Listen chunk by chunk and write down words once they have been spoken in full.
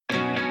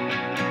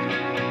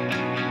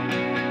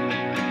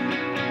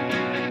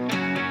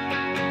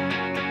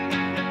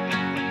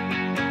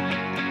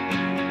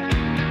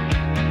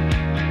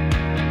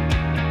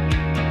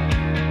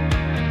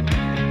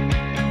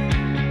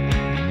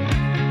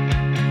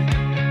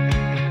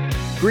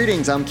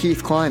Greetings, I'm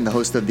Keith Klein, the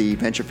host of the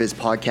VentureFizz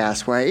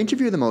podcast, where I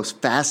interview the most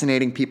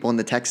fascinating people in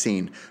the tech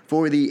scene.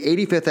 For the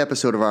 85th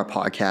episode of our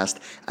podcast,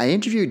 I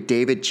interviewed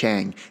David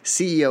Chang,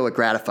 CEO at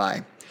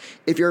Gradifi.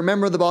 If you're a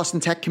member of the Boston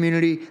tech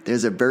community,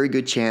 there's a very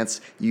good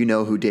chance you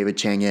know who David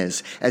Chang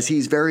is, as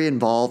he's very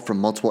involved from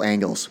multiple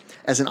angles.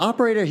 As an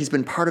operator, he's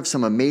been part of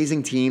some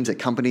amazing teams at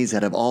companies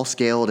that have all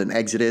scaled and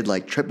exited,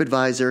 like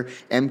TripAdvisor,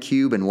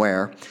 MCube, and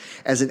Where.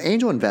 As an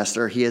angel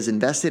investor, he has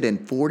invested in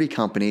 40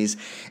 companies,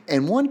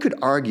 and one could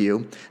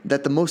argue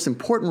that the most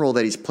important role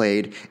that he's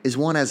played is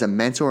one as a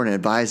mentor and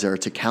advisor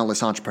to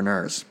countless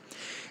entrepreneurs.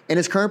 In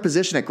his current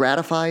position at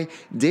Gradifi,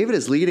 David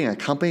is leading a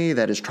company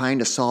that is trying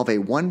to solve a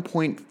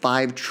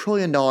 $1.5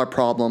 trillion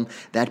problem,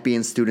 that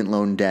being student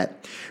loan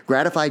debt.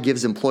 Gradifi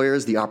gives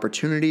employers the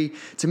opportunity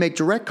to make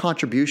direct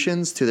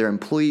contributions to their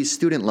employees'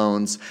 student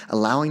loans,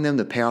 allowing them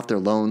to pay off their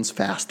loans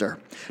faster.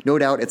 No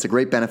doubt it's a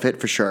great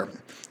benefit for sure.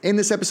 In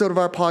this episode of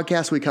our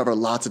podcast, we cover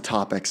lots of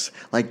topics,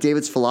 like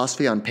David's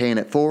philosophy on paying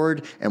it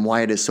forward and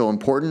why it is so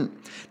important,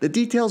 the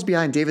details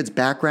behind David's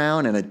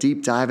background and a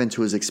deep dive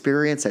into his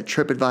experience at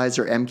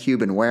TripAdvisor,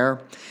 MCube, and Where,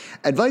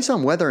 advice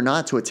on whether or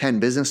not to attend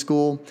business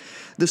school,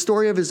 the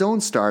story of his own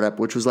startup,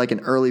 which was like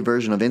an early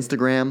version of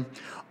Instagram,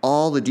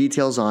 all the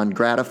details on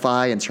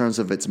Gradifi in terms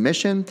of its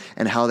mission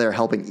and how they're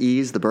helping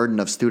ease the burden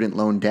of student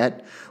loan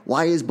debt,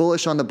 why he's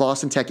bullish on the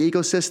Boston tech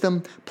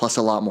ecosystem, plus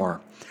a lot more.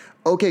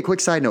 Okay, quick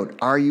side note,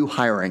 are you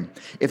hiring?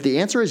 If the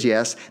answer is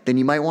yes, then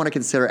you might want to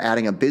consider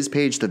adding a biz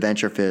page to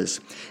VentureFizz.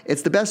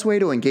 It's the best way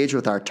to engage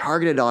with our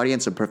targeted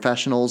audience of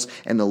professionals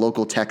in the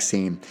local tech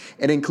scene.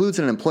 It includes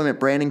an employment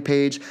branding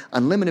page,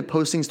 unlimited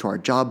postings to our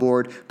job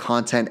board,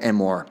 content, and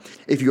more.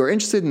 If you are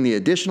interested in the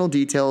additional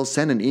details,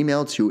 send an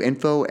email to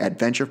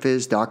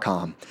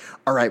info@venturefizz.com.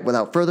 All right,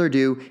 without further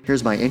ado,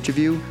 here's my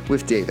interview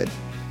with David.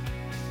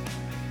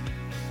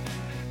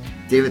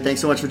 David,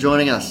 thanks so much for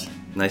joining us.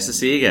 Nice to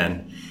see you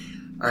again.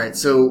 All right,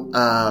 so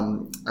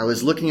I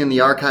was looking in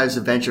the archives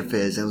of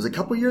VentureFizz, and it was a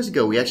couple years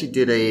ago we actually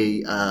did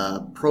a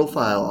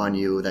profile on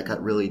you that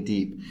got really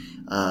deep.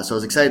 So I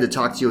was excited to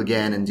talk to you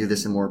again and do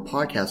this in more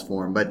podcast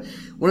form. But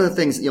one of the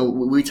things,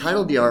 we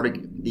titled the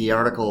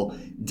article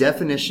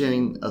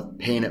 "Definition of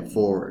Paying It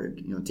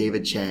Forward."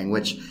 David Chang,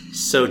 which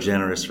so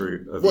generous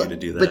of you to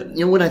do that.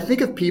 But when I think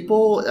of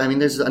people, I mean,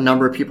 there's a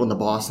number of people in the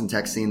Boston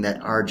tech scene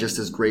that are just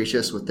as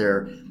gracious with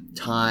their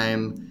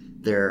time,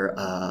 their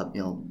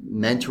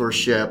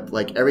mentorship,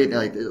 like everything,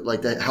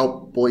 like that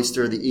help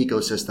bolster the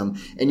ecosystem.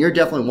 And you're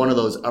definitely one of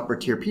those upper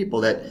tier people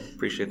that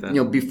appreciate that.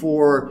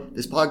 Before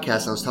this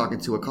podcast, I was talking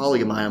to a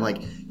colleague of mine. I'm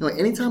like,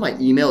 anytime I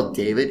emailed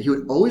David, he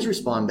would always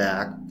respond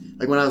back.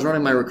 Like when I was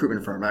running my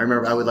recruitment firm, I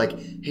remember I would like,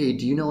 hey,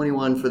 do you know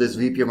anyone for this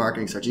VP of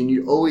marketing search? And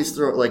you'd always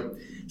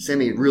send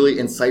me really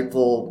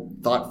insightful,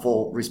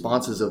 thoughtful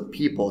responses of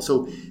people.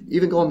 So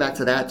even going back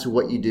to that, to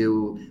what you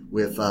do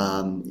with,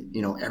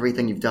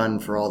 everything you've done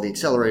for all the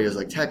accelerators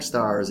like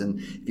Techstars. And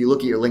if you look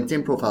at your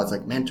LinkedIn profile, it's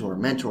like mentor.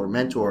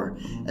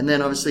 And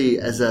then obviously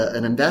as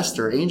an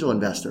investor, angel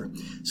investor.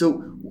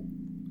 So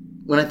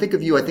when I think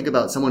of you, I think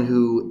about someone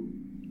who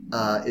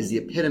is the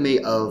epitome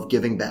of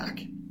giving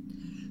back.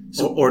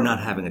 Or not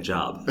having a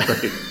job.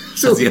 That's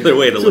the other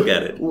way to look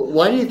at it.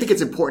 Why do you think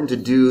it's important to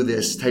do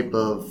this type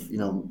of,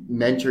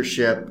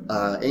 mentorship,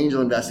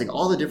 angel investing,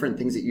 all the different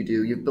things that you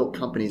do? You've built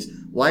companies.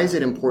 Why is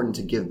it important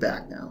to give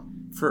back now?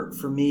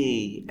 For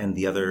me and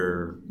the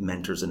other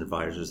mentors and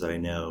advisors that I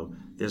know,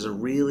 there's a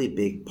really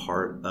big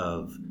part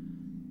of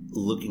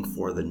looking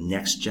for the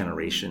next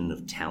generation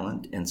of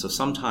talent. And so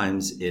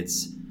sometimes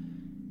it's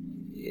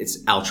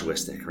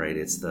altruistic, right?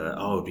 It's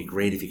it'd be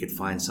great if you could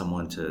find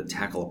someone to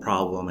tackle a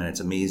problem, and it's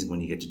amazing when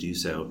you get to do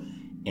so.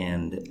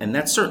 And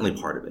that's certainly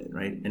part of it,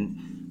 right?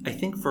 And I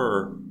think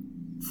for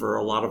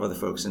a lot of other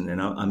folks, and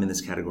I'm in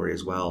this category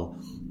as well,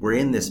 we're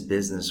in this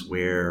business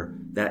where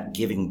that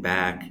giving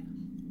back,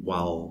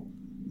 while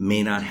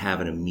may not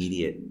have an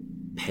immediate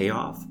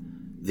payoff,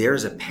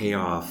 there's a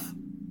payoff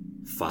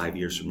 5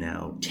 years from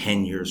now,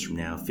 10 years from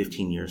now,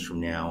 15 years from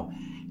now,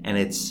 and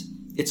it's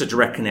a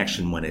direct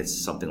connection when it's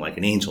something like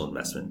an angel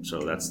investment.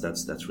 So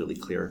that's really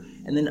clear.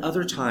 And then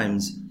other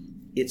times,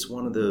 it's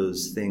one of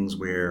those things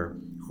where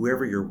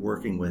whoever you're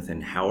working with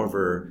and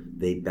however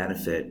they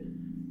benefit,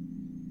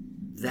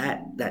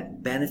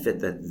 that benefit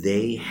that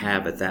they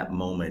have at that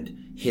moment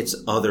hits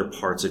other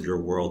parts of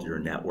your world, your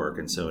network.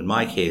 And so in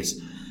my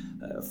case,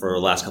 for the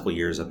last couple of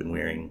years, I've been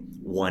wearing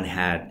one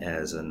hat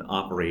as an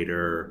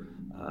operator,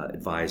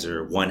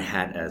 advisor, one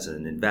hat as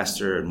an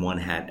investor, and one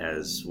hat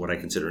as what I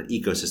consider an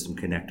ecosystem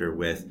connector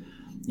with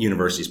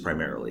universities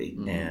primarily,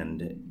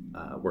 and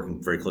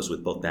working very closely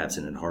with both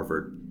Babson and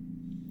Harvard.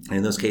 And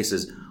in those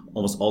cases,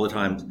 almost all the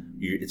time,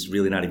 it's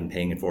really not even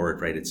paying it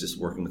forward, right? It's just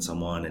working with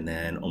someone, and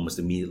then almost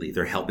immediately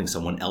they're helping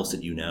someone else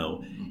that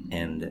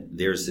and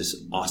there's this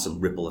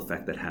awesome ripple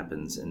effect that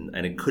happens, and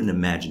I couldn't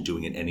imagine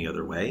doing it any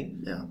other way.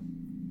 Yeah,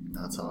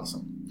 that's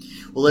awesome.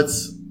 Well,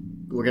 let's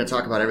we're going to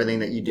talk about everything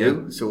that you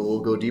do, so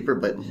we'll go deeper,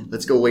 but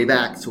let's go way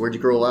back. So where'd you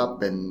grow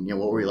up, and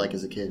what were you like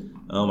as a kid?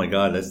 Oh my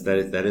God,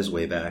 that is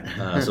way back.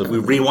 So if we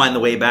rewind the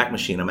way back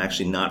machine, I'm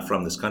actually not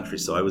from this country.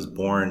 So I was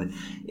born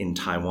in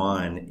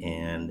Taiwan,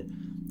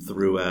 and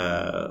through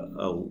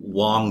a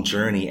long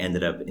journey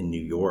ended up in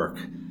New York.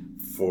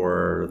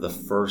 For the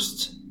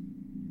first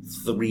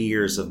 3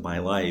 years of my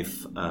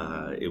life,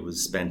 it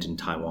was spent in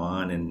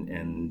Taiwan,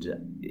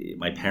 and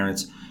my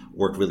parents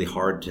worked really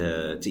hard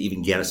to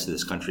even get us to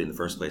this country in the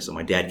first place. So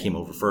my dad came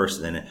over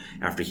first, and then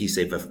after he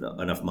saved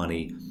enough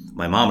money,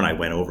 my mom and I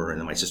went over, and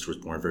then my sister was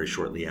born very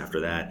shortly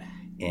after that.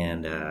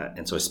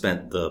 And so I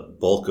spent the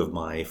bulk of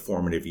my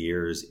formative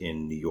years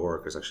in New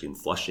York. I was actually in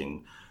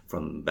Flushing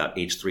from about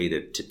age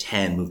 3 to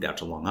 10, moved out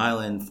to Long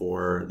Island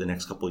for the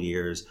next couple of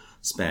years,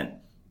 spent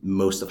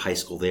most of high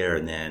school there,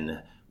 and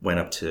then went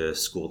up to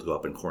school to go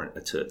up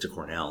to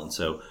Cornell. And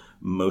so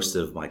most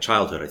of my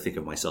childhood, I think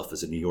of myself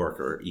as a New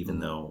Yorker, even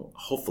though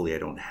hopefully I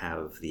don't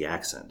have the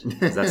accent,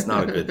 because that's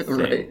not a good thing.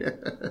 Right.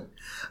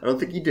 I don't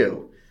think you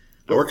do.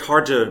 I worked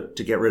hard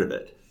to get rid of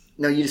it.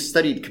 No, you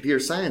studied computer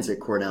science at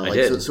Cornell. I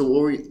did. So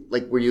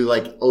what were you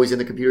like always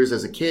into computers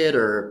as a kid,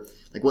 or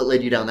like what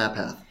led you down that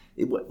path?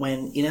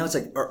 It's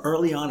like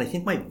early on, I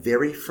think my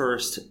very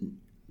first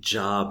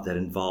job that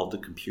involved a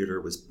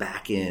computer was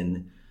back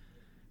in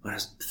when I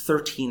was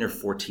 13 or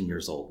 14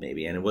 years old,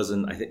 maybe. And it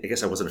wasn't, I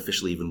guess I wasn't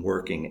officially even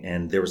working.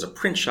 And there was a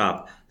print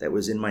shop that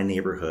was in my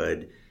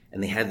neighborhood,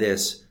 and they had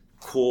this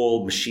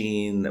cool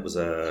machine that was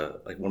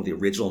like one of the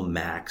original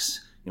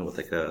Macs, with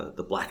like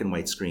the black and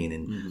white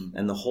screen.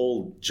 And the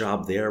whole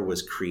job there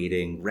was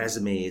creating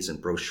resumes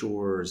and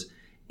brochures.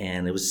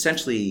 And it was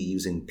essentially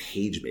using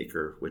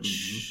PageMaker,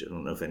 which I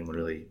don't know if anyone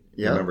really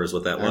remembers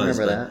what that was. I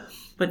remember that.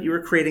 But you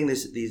were creating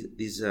these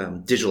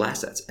digital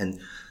assets.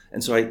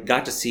 And so I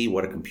got to see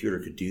what a computer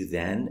could do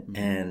then,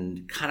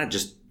 and kind of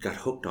just got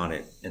hooked on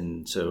it.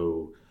 And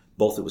so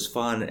both it was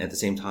fun, and at the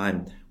same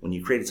time, when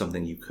you created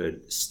something, you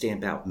could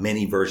stamp out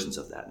many versions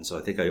of that. And so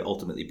I think I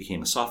ultimately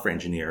became a software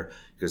engineer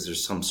because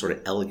there's some sort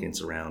of elegance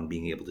around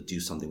being able to do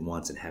something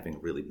once and having a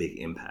really big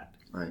impact.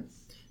 Right.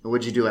 And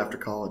what did you do after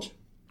college?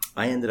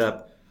 I ended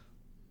up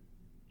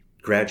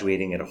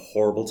graduating at a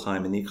horrible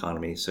time in the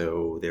economy.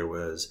 So there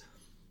was,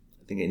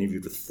 I think I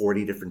interviewed with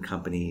 40 different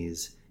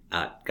companies.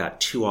 Got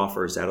 2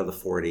 offers out of the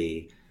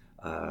 40.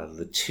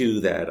 The 2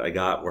 that I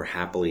got were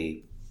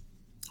happily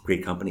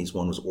great companies.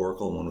 One was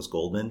Oracle and one was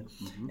Goldman.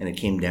 And it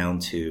came down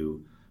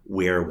to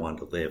where I wanted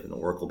to live. And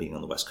Oracle being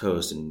on the West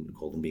Coast and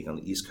Goldman being on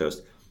the East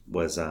Coast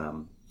was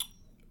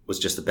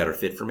just a better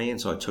fit for me. And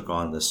so I took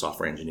on the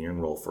software engineering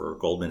role for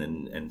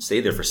Goldman and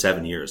stayed there for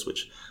 7 years,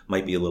 which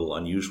might be a little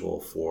unusual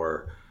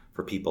for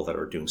people that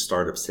are doing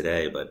startups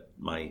today. But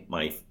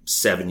my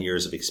 7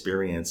 years of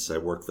experience, I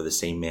worked for the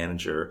same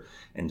manager.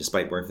 And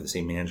despite working for the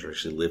same manager, I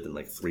actually lived in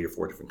like 3 or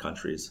 4 different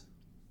countries.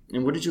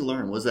 And what did you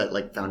learn? What was that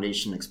like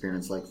foundation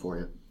experience like for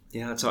you?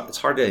 Yeah, it's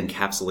hard to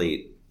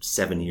encapsulate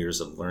 7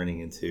 years of learning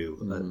into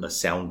a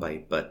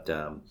soundbite.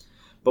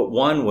 But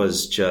one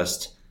was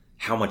just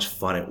how much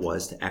fun it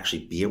was to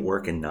actually be at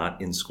work and not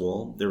in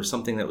school. There was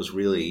something that was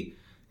really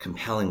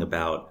compelling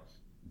about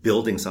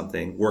building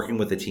something, working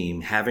with a team,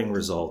 having a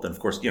result, and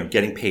of course,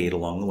 getting paid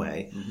along the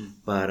way.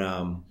 But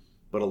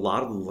a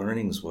lot of the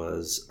learnings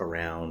was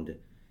around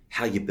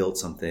how you built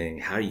something,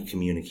 how you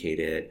communicate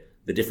it,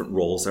 the different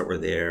roles that were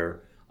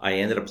there. I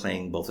ended up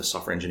playing both a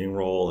software engineering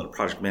role and a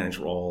project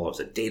management role. I was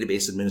a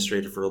database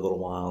administrator for a little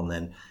while, and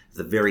then at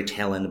the very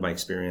tail end of my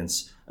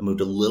experience, I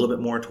moved a little bit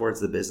more towards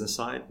the business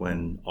side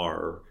when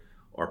our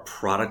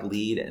product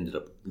lead ended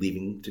up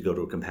leaving to go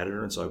to a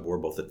competitor, and so I wore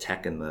both the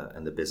tech and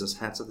the business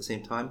hats at the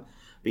same time.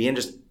 Began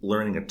just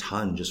learning a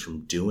ton just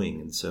from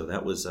doing, and so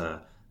that was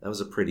a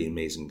pretty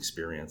amazing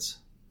experience.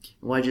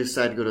 Why did you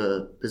decide to go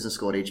to business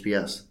school at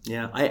HBS?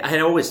 Yeah, I had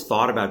always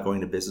thought about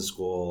going to business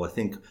school. I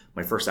think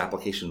my first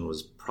application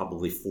was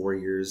probably 4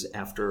 years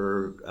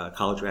after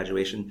college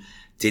graduation.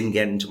 Didn't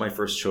get into my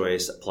first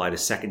choice. Applied a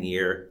second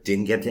year.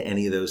 Didn't get to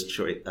any of those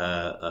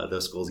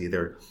schools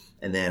either.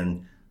 And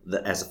then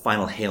as a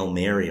final Hail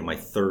Mary, in my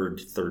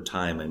third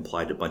time, I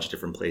applied to a bunch of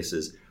different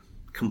places.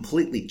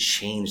 Completely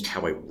changed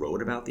how I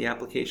wrote about the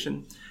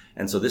application.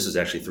 And so this is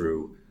actually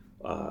through,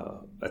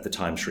 at the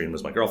time, Shereen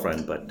was my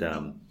girlfriend, but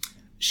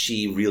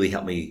she really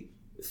helped me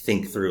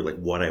think through like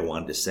what I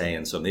wanted to say.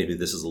 And so maybe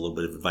this is a little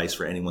bit of advice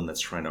for anyone that's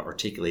trying to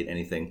articulate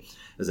anything,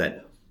 is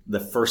that the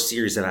first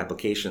series of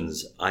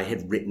applications, I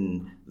had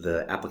written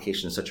the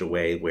application in such a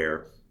way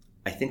where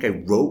I think I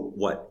wrote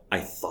what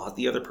I thought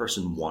the other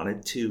person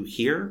wanted to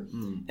hear.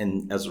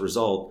 And as a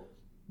result,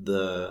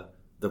 the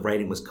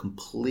writing was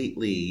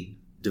completely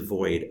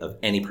devoid of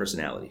any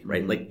personality,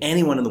 right? Like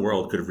anyone in the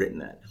world could have written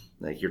that.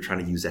 Like you're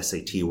trying to use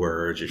SAT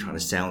words, you're trying to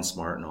sound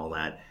smart and all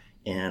that.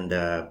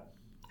 And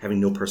having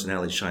no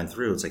personality shine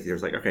through, it's like,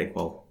 there's like, okay,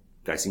 well,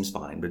 guy seems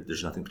fine, but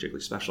there's nothing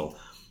particularly special.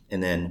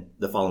 And then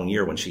the following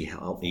year when she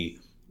helped me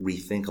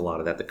rethink a lot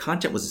of that, the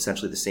content was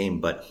essentially the same,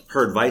 but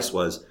her advice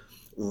was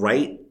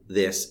write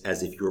this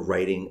as if you're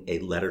writing a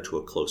letter to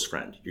a close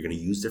friend. You're going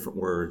to use different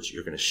words,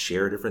 you're going to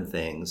share different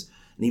things,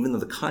 and even though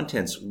the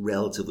content's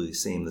relatively the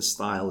same, the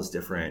style is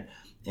different.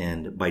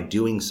 And by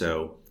doing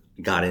so,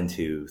 I got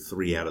into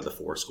 3 out of the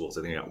 4 schools.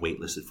 I think I got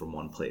waitlisted from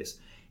one place.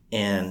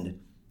 And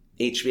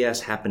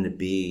HBS happened to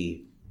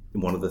be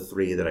one of the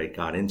 3 that I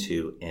got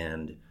into.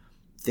 And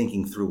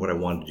thinking through what I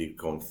wanted to do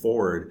going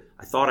forward,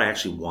 I thought I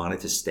actually wanted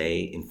to stay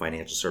in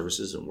financial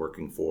services and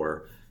working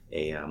for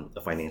a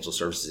financial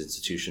services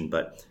institution.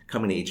 But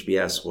coming to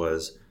HBS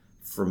was,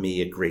 for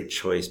me, a great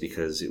choice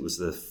because it was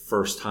the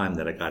first time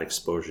that I got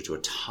exposure to a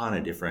ton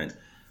of different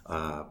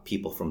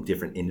people from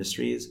different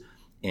industries.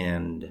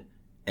 And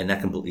that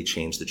completely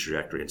changed the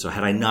trajectory. And so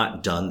had I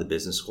not done the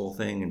business school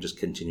thing and just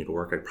continued to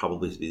work, I'd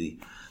probably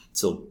be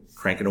still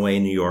cranking away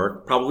in New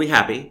York, probably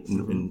happy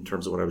in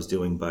terms of what I was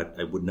doing, but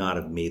I would not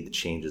have made the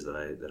changes that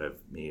I've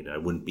made. I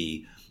wouldn't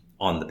be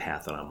on the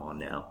path that I'm on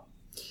now.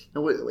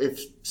 Now, if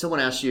someone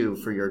asks you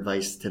for your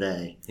advice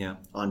today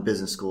on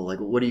business school, like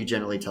what do you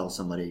generally tell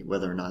somebody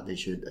whether or not they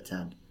should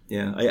attend?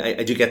 Yeah,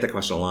 I do get that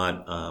question a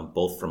lot,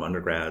 both from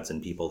undergrads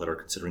and people that are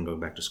considering going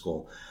back to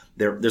school.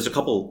 There's a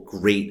couple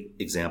great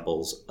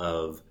examples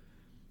of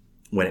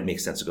when it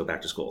makes sense to go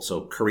back to school.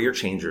 So career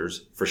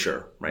changers, for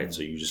sure, right?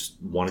 So you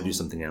just want to do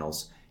something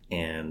else,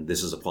 and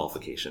this is a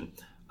qualification.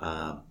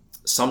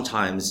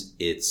 Sometimes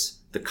it's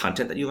the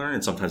content that you learn,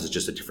 and sometimes it's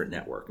just a different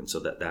network, and so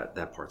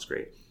that part's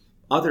great.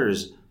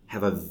 Others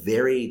have a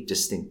very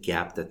distinct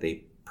gap that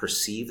they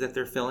perceive that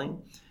they're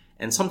filling,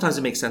 and sometimes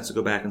it makes sense to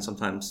go back, and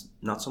sometimes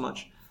not so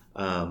much.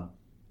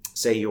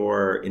 Say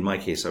in my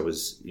case, I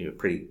was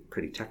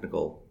pretty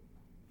technical.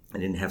 I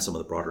didn't have some of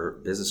the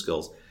broader business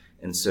skills.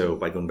 And so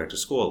by going back to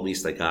school, at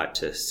least I got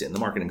to sit in the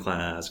marketing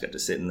class, got to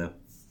sit in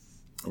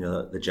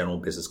the general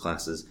business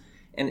classes.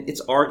 And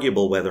it's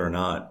arguable whether or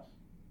not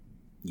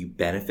you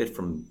benefit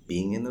from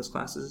being in those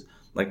classes.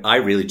 Like I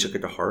really took it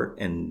to heart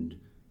and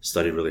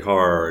studied really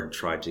hard,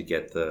 tried to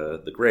get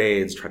the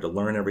grades, tried to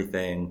learn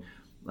everything.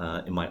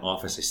 In my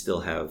office, I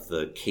still have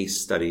the case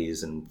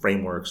studies and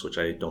frameworks, which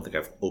I don't think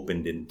I've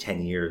opened in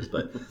 10 years.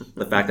 But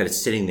the fact that it's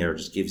sitting there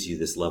just gives you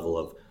this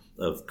level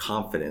of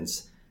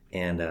confidence.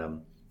 And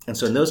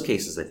so in those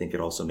cases, I think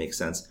it also makes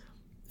sense.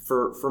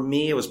 For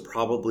me, it was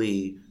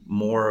probably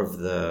more of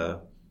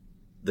the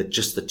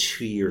just the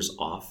 2 years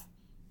off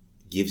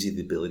gives you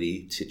the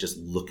ability to just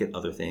look at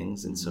other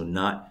things. And so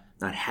not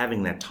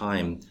having that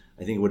time,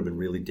 I think it would have been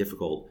really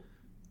difficult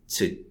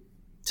to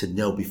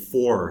know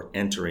before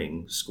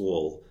entering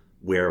school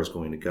where I was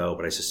going to go.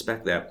 But I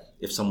suspect that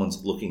if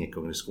someone's looking at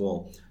going to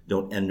school,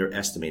 don't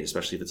underestimate,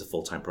 especially if it's a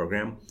full-time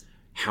program,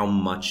 how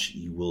much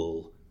you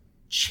will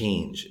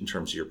change in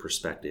terms of your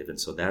perspective. And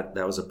so that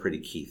was a pretty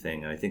key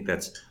thing. And I think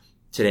that's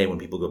today when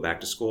people go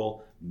back to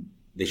school,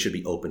 they should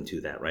be open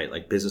to that, right?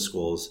 Like business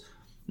schools,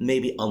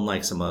 maybe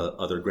unlike some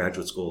other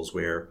graduate schools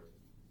where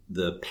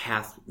the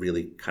path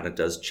really kind of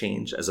does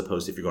change, as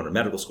opposed to if you're going to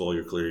medical school,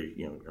 you're clearly,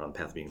 you're on the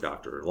path of being a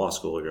doctor, or law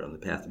school, you're on the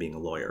path of being a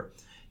lawyer.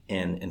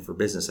 And for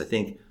business, I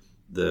think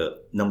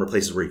the number of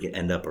places where you can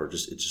end up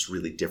it's just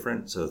really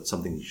different. So it's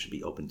something you should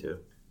be open to.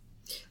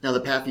 Now, the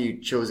path you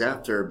chose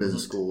after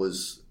business school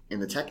was in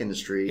the tech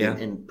industry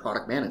in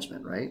product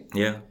management, right?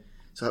 Yeah.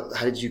 So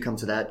how did you come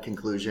to that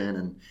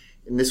conclusion?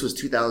 And this was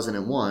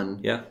 2001.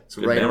 Yeah.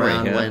 So right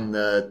around when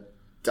the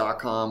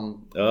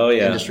 .com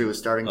industry was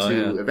starting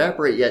to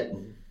evaporate, yet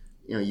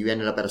you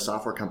ended up at a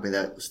software company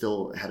that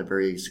still had a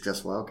very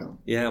successful outcome.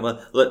 Yeah,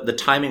 well, the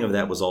timing of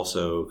that was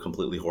also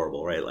completely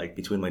horrible, right? Like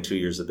between my 2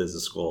 years of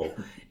business school,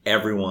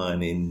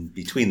 everyone in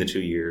between the 2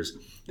 years,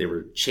 they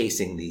were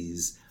chasing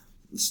these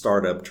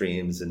startup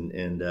dreams,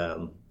 and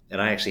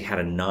I actually had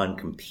a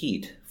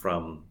non-compete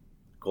from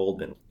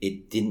Goldman.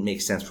 It didn't make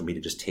sense for me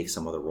to just take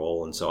some other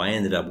role, and so I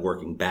ended up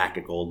working back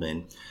at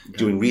Goldman,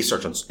 doing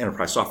research on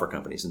enterprise software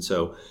companies, and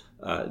so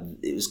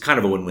it was kind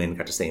of a win-win.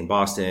 Got to stay in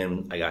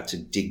Boston. I got to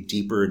dig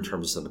deeper in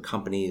terms of some of the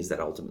companies that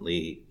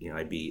ultimately,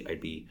 I'd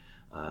be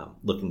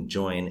looking to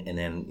join. And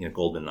then,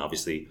 Goldman,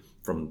 obviously,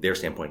 from their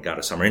standpoint, got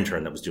a summer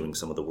intern that was doing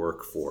some of the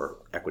work for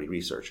equity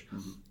research.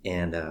 Mm-hmm.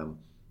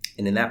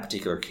 And in that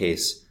particular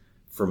case,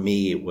 for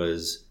me, it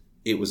was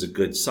a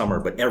good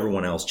summer, but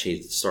everyone else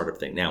chased the startup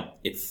thing. Now,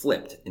 it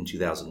flipped in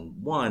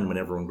 2001 when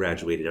everyone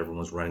graduated. Everyone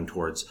was running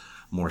towards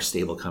more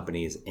stable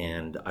companies,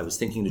 and I was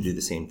thinking to do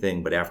the same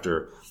thing, but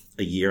after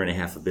a year and a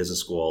half of business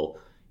school,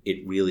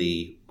 it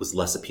really was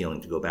less appealing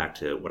to go back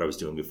to what I was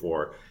doing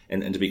before.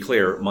 And to be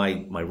clear,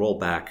 my role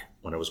back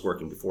when I was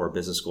working before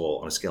business school,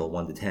 on a scale of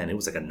 1 to 10, it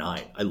was like a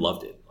 9. I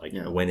loved it.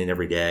 I went in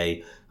every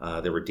day.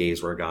 There were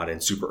days where I got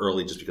in super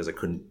early just because I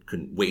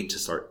couldn't wait to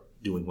start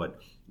doing what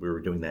we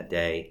were doing that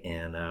day.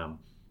 And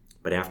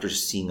but after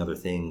seeing other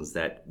things,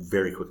 that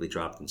very quickly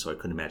dropped, and so I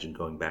couldn't imagine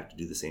going back to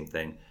do the same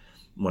thing.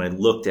 When I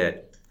looked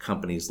at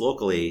companies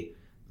locally,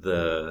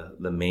 the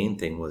main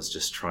thing was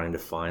just trying to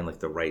find like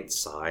the right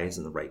size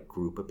and the right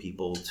group of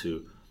people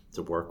to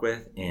work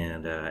with,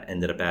 and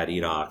ended up at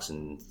eDocs,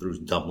 and through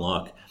dumb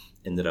luck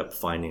ended up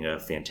finding a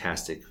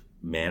fantastic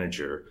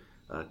manager,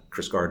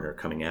 Chris Gardner,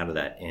 coming out of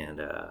that,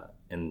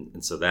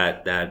 and so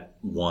that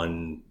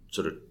one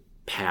sort of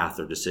path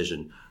or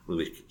decision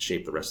really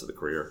shaped the rest of the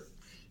career.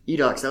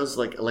 eDocs, that was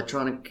like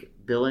electronic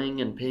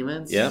billing and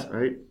payments, Yeah.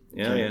 right?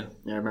 Yeah, Okay.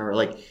 yeah. I remember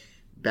like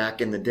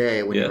back in the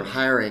day when you were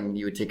hiring,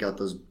 you would take out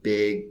those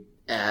big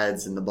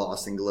ads in the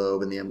Boston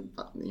Globe and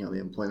the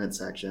employment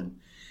section.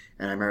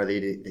 And I remember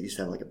they used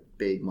to have like a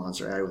big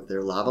monster ad with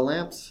their lava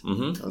lamps.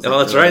 Mm-hmm. Like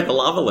That's right, the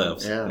lava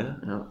lamps.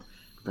 Yeah,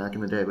 back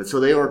in the day. But so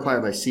they were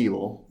acquired by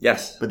Siebel.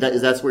 Yes. But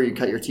that's where you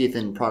cut your teeth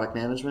in product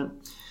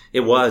management?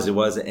 It was.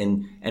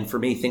 And for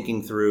me,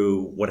 thinking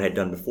through what I had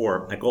done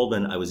before, at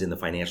Goldman, I was in the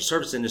financial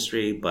service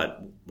industry,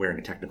 but wearing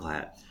a technical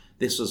hat.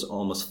 This was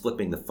almost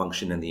flipping the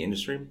function in the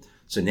industry.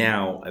 So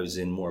now I was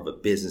in more of a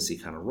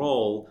businessy kind of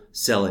role,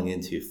 selling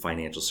into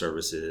financial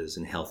services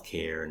and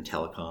healthcare and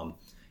telecom,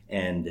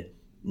 and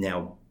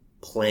now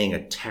playing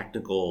a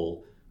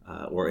technical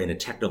or in a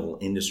technical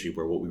industry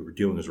where what we were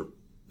doing is we're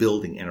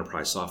building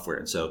enterprise software.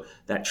 And so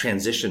that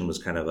transition was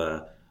kind of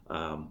a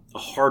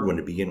hard one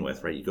to begin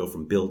with, right? You go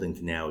from building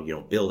to now you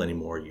don't build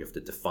anymore. You have to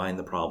define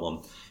the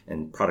problem.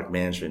 And product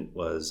management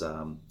was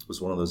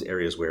one of those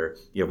areas where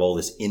you have all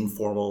this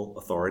informal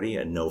authority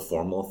and no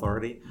formal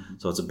authority. Mm-hmm.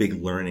 So it's a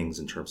big learnings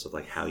in terms of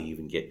like how you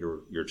even get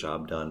your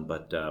job done.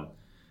 But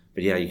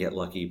yeah, you get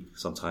lucky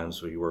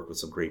sometimes where you work with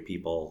some great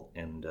people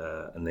and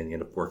then you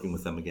end up working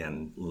with them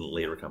again in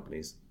later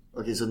companies.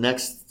 Okay, so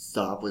next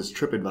stop was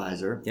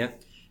TripAdvisor. Yeah.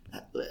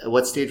 At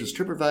what stage was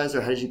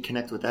TripAdvisor? How did you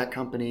connect with that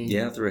company?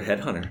 Yeah, through a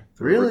headhunter.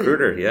 Really? A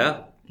recruiter,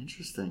 yeah.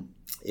 Interesting.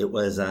 It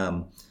was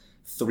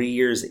 3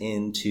 years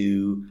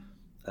into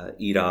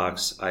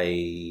eDocs.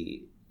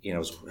 I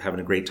was having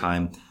a great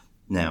time.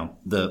 Now,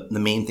 the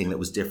main thing that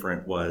was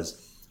different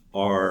was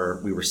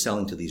we were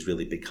selling to these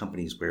really big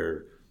companies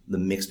where the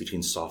mix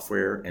between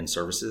software and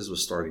services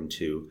was starting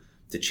to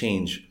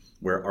change,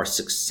 where our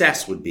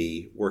success would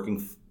be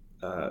working,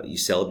 you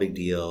sell a big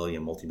deal,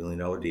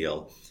 multi-million-dollar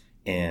deal,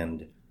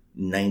 and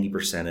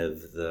 90%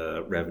 of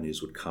the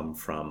revenues would come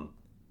from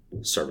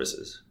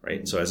services,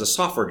 right? So as a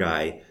software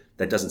guy,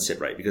 that doesn't sit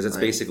right because it's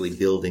basically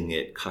building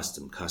it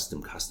custom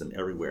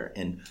everywhere.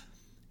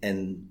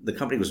 And the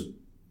company was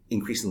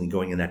increasingly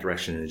going in that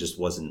direction, and it just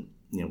wasn't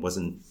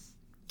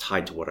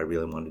tied to what I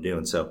really wanted to do.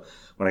 And so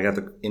when I got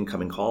the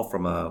incoming call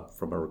from a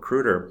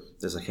recruiter,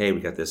 there's like, hey,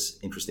 we got this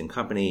interesting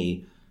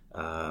company.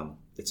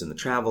 It's in the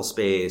travel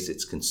space,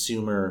 it's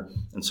consumer.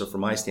 And so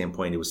from my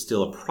standpoint, it was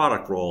still a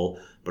product role,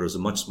 but it was a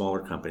much smaller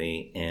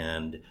company.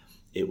 And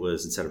it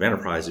was, instead of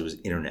enterprise, it was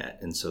internet.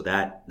 And so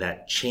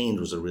that change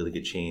was a really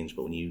good change.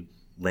 But when you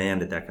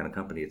land at that kind of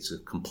company, it's a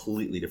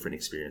completely different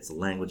experience. The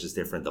language is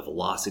different, the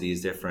velocity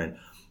is different.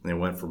 And it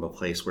went from a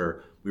place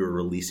where we were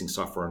releasing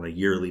software on a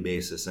yearly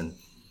basis, and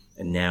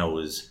now it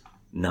was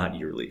not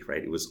yearly,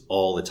 right? It was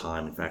all the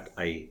time. In fact,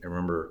 I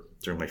remember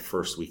during my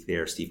first week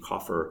there, Steve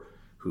Koffer,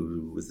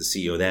 who was the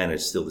CEO then,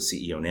 is still the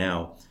CEO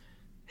now,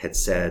 had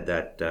said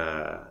that,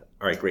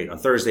 all right, great, on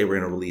Thursday we're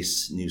going to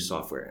release new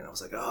software. And I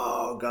was like,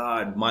 oh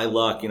God, my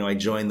luck. I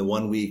joined the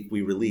 1 week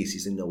we release. He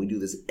said, no, we do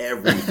this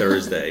every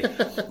Thursday.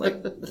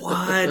 Like,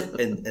 what?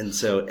 And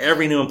so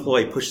every new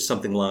employee pushes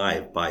something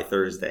live by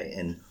Thursday.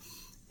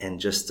 And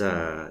just,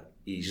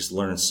 you just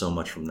learn so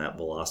much from that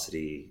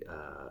velocity.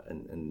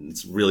 And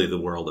it's really the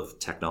world of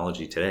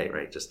technology today,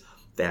 right? Just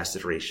fast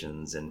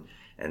iterations and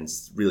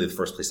it's really the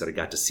first place that I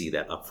got to see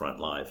that upfront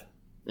live.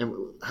 And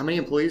how many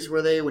employees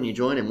were they when you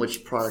joined, and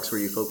which products were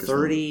you focused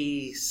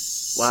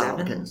 37, on?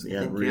 Wow, okay.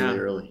 So really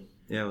early.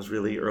 Yeah, it was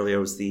really early. I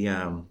was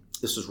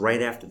this was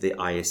right after the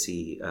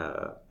ISE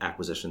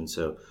acquisition.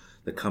 So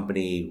the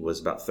company was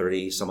about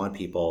 30 some odd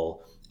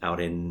people out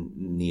in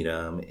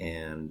Needham,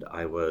 and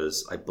I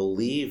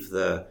believe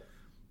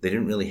they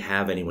didn't really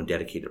have anyone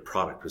dedicated to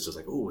product because it was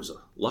like, it was a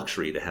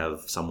luxury to have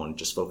someone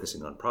just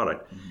focusing on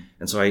product. Mm-hmm.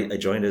 And so I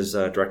joined as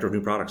director of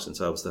new products. And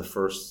so I was the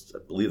first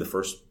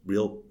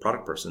real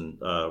product person,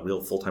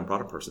 real full-time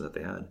product person that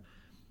they had.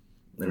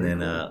 And then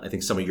cool. I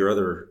think some of your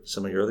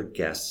other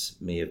guests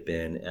may have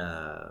been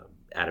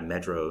Adam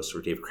Medros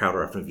or Dave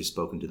Crowder. I don't know if you've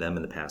spoken to them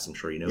in the past. I'm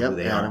sure you know who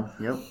they are.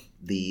 Yep.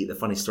 The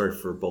funny story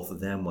for both of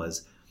them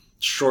was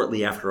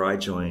shortly after I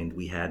joined,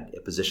 we had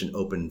a position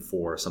open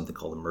for something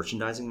called a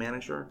merchandising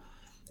manager.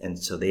 And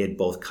so they had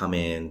both come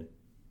in,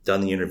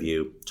 done the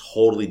interview,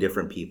 totally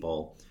different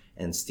people.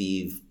 And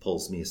Steve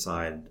pulls me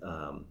aside,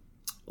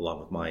 along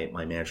with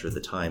my manager at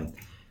the time,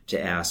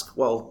 to ask,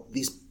 well,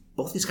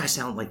 both these guys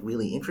sound like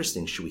really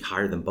interesting. Should we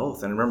hire them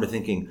both? And I remember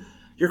thinking,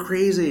 you're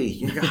crazy.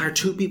 You're going to hire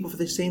two people for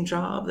the same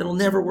job? That'll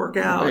never work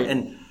out. Right.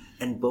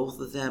 And both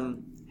of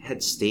them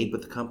had stayed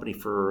with the company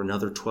for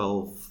another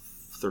 12,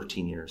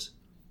 13 years.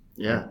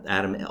 Yeah.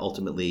 Adam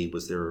ultimately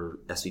was their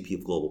SVP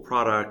of global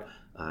product.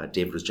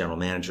 David was general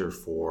manager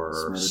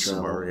for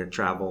Smarter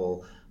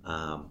Travel.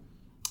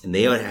 And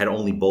they had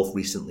only both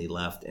recently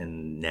left,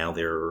 and now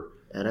they're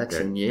at X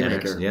and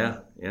Yaymaker.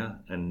 Yeah,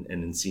 and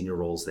in senior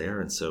roles there.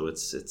 And so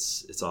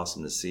it's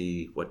awesome to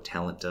see what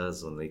talent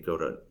does when they go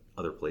to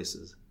other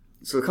places.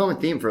 So the common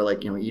theme for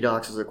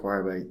eDocs was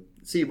acquired by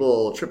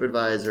Siebel,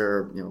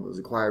 TripAdvisor, was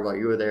acquired while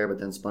you were there, but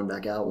then spun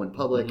back out, went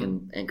public, mm-hmm.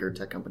 and anchored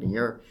tech company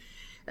here.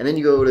 And then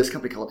you go to this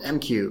company called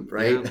MCube,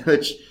 right? Yeah.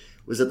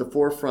 was at the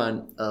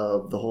forefront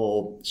of the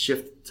whole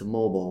shift to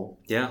mobile.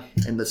 Yeah.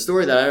 And the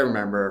story that I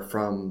remember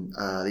from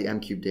the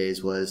M-Cube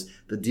days was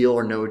the deal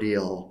or no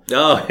deal.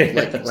 Oh,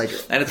 like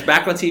and it's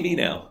back on TV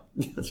now.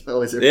 That's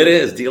always it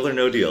is Deal or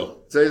No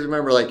Deal. So I just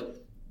remember like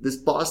this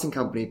Boston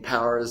company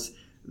powers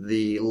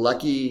the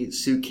lucky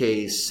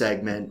suitcase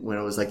segment when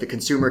it was like the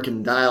consumer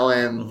can dial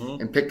in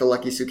and pick the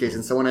lucky suitcase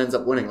and someone ends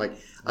up winning. Like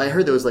I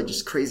heard there was like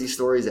just crazy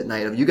stories at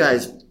night of you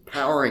guys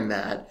powering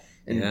that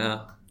and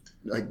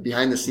like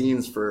behind the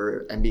scenes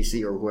for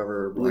NBC or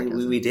whoever.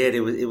 We did.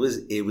 It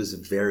was a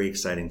very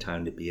exciting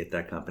time to be at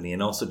that company.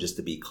 And also just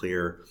to be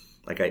clear,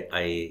 like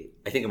I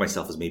think of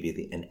myself as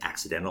maybe an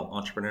accidental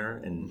entrepreneur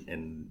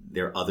and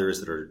there are others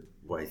that are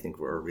what I think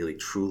were really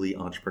truly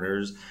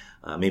entrepreneurs.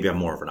 Maybe I'm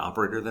more of an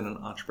operator than an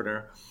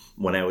entrepreneur.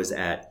 When I was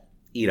at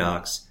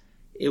eDocs,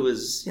 it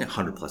was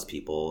 100 plus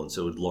people, and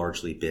so it had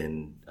largely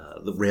been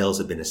the rails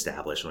had been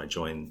established when I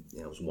joined.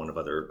 It was one of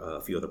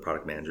a few other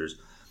product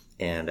managers,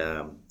 and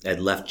I'd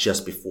left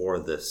just before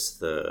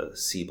the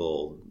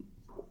Siebel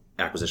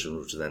acquisition,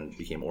 which then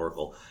became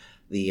Oracle.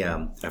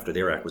 After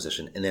their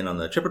acquisition, and then on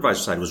the TripAdvisor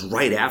side, it was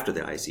right after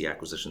the IC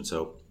acquisition.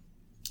 So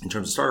in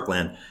terms of startup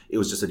land, it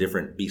was just a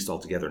different beast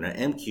altogether. Now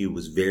MQ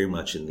was very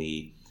much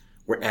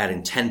we're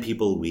adding 10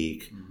 people a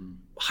week,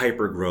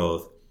 hyper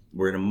growth.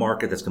 We're in a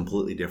market that's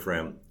completely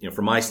different.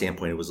 From my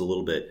standpoint, it was a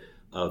little bit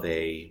of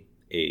a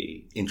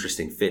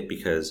interesting fit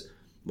because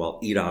while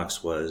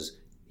eDocs was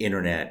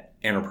internet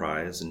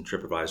enterprise and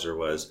TripAdvisor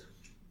was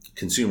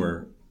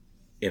consumer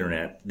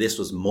internet, this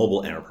was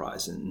mobile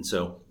enterprise. And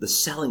so the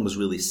selling was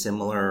really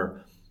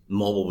similar.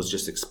 Mobile was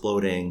just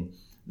exploding.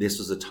 This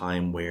was a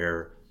time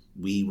where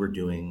we were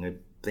doing, I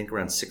think,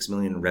 around 6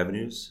 million in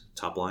revenues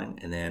top line.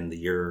 And then the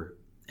year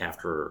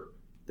after,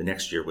 the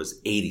next year was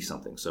 80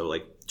 something. So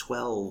like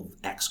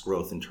 12x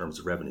growth in terms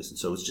of revenues. And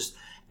so it was just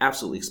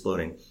absolutely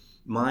exploding.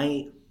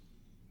 My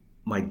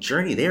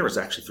journey there was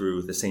actually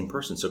through the same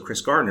person. So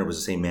Chris Gardner was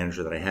the same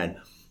manager that I had.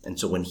 And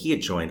so when he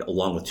had joined,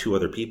 along with two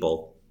other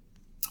people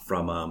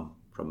from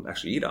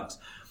actually eDocs,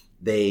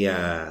 they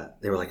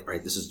were like, all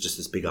right, this is just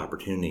this big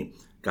opportunity.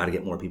 Got to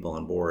get more people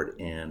on board.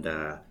 And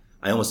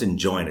I almost didn't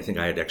join. I think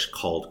I had actually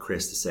called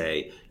Chris to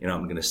say,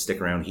 I'm going to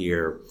stick around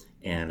here.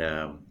 And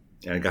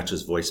I got to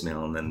his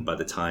voicemail. And then by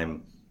the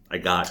time I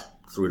got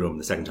through to him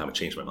the second time, I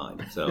changed my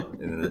mind. So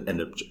and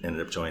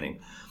ended up joining.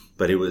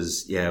 But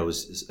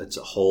it's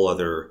a whole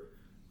other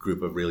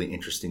group of really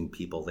interesting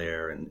people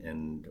there.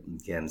 And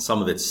again,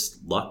 some of it's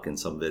luck and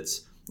some of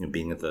it's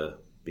being at the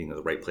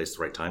right place at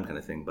the right time kind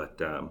of thing.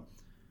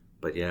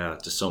 But yeah,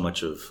 just so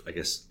much of, I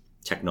guess,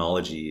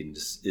 technology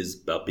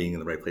is about being in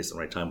the right place at the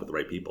right time with the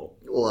right people.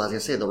 Well, I was going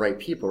to say the right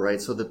people, right?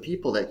 So the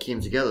people that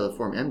came together to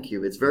form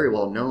M-Cube, it's very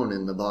well known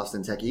in the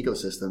Boston tech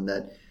ecosystem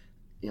that,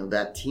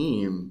 that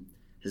team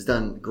has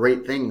done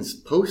great things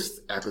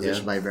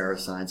post-acquisition by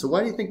VeriSign. So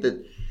why do you think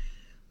that,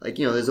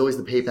 there's always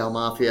the PayPal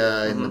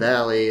mafia in the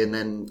Valley, and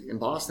then in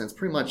Boston, it's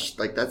pretty much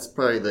like that's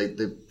probably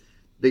the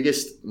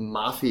biggest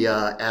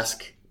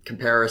mafia-esque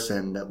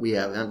comparison that we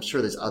have. I'm sure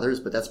there's others,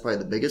 but that's probably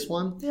the biggest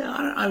one. Yeah,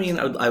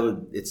 I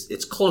would.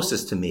 It's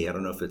closest to me. I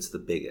don't know if it's the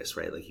biggest,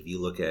 right? Like if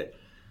you look at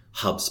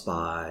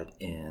HubSpot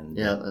and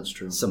that's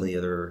true. Some of the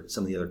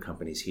other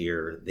companies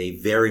here, they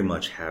very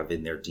much have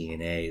in their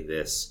DNA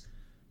this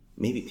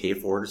maybe pay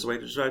it forward is the way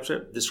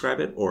to describe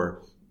it,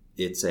 or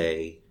it's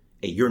a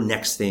your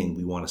next thing.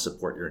 We want to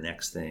support your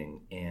next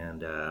thing,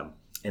 and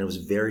it was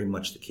very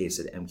much the case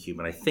at M-Cube.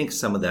 And I think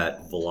some of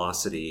that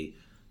velocity,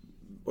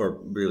 or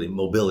really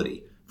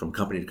mobility, from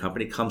company to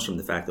company comes from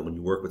the fact that when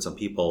you work with some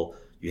people,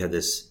 you have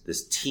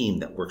this team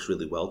that works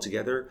really well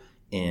together,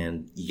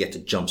 and you get to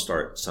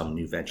jumpstart some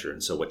new venture.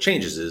 And so what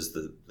changes is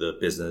the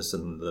business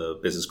and the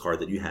business card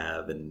that you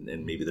have and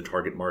maybe the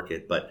target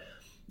market, but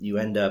you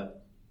end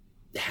up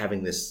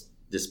having this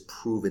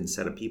proven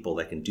set of people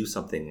that can do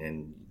something,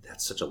 and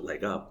that's such a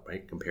leg up,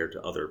 right, compared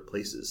to other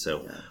places.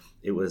 So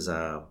it was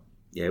a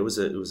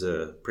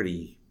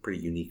pretty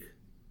unique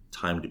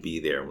time to be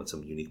there with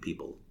some unique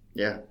people.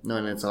 Yeah, no,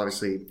 and it's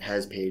obviously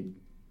has paid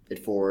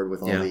it forward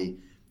with all the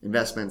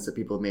investments that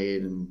people have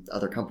made and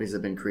other companies that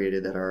have been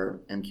created that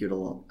are M-Cube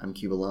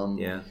alum.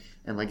 Yeah.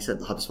 And like you said,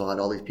 the HubSpot,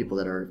 all these people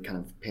that are kind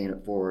of paying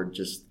it forward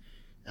just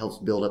helps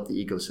build up the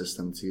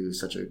ecosystem to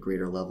such a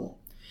greater level.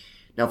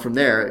 Now from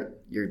there,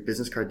 your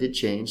business card did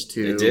change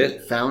to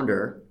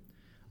founder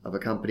of a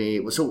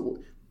company. So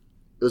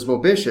it was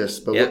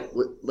Mobitious, but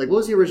what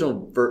was the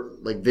original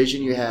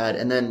vision you had?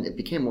 And then it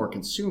became more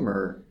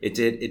consumer. It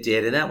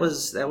did. And that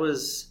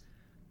was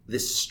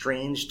this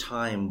strange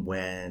time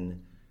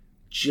when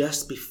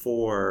just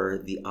before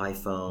the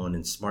iPhone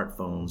and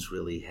smartphones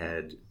really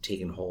had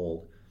taken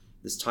hold,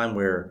 this time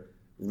where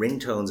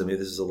ringtones, this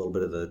is a little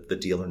bit of the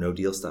deal or no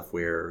deal stuff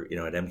where,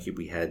 at M-Cube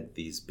we had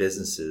these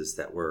businesses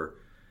that were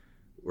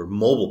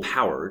mobile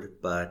powered,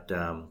 but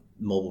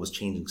mobile was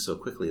changing so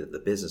quickly that the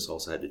business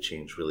also had to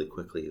change really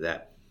quickly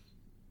that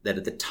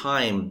at the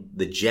time,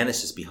 the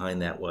genesis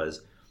behind that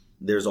was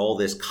there's all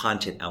this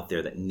content out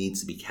there that needs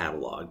to be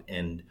cataloged.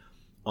 And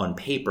on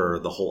paper,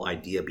 the whole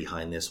idea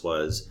behind this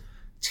was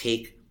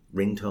take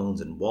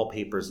ringtones and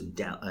wallpapers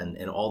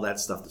and all that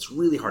stuff that's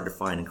really hard to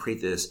find, and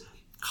create this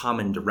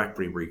common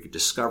directory where you could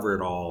discover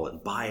it all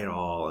and buy it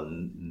all.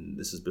 And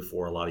this is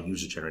before a lot of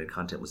user-generated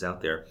content was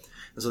out there.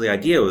 And so the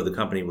idea of the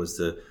company was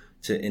to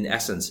in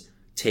essence,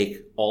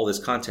 take all this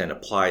content,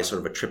 apply sort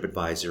of a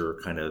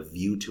TripAdvisor kind of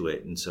view to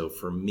it. And so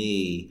for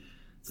me,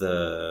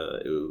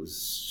 it was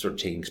sort of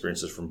taking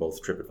experiences from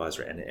both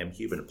TripAdvisor and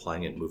MCube and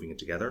applying it and moving it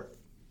together.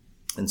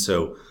 And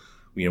so,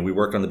 we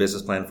worked on the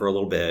business plan for a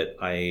little bit.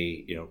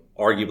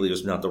 Arguably it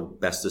was not the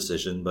best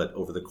decision, but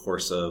over the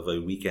course of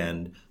a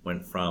weekend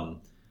went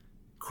from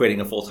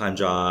quitting a full-time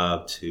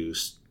job to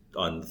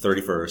on the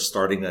 31st,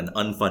 starting an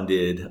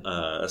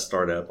unfunded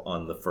startup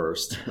on the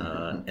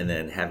 1st, and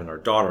then having our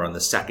daughter on the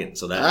 2nd.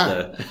 So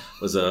that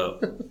was a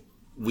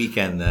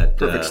weekend that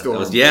perfect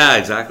storm. Yeah,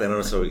 exactly. I don't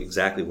know so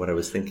exactly what I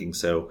was thinking.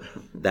 So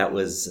that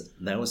was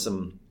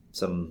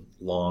some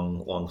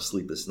long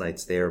sleepless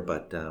nights there.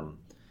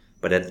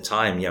 But at the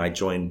time, I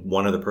joined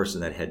one other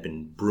person that had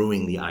been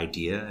brewing the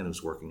idea and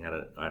was working out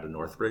of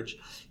Northbridge.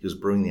 He was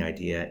brewing the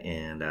idea,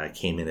 and I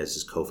came in as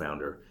his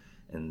co-founder.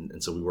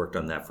 And so we worked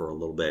on that for a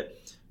little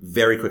bit.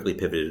 Very quickly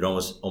pivoted,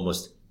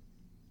 almost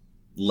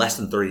less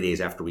than 30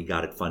 days after we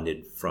got it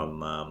funded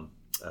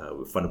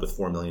we funded with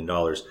 $4 million,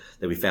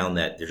 that we found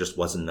that there just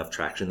wasn't enough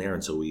traction there.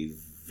 And so we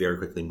very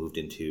quickly moved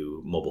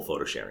into mobile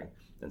photo sharing.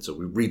 And so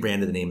we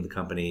rebranded the name of the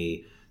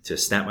company to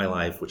Snap My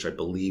Life, which I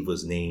believe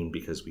was named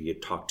because we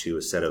had talked to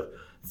a set of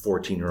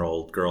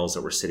 14-year-old girls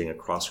that were sitting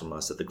across from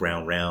us at the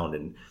Ground Round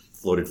and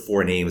floated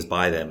 4 names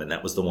by them. And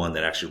that was the one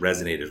that actually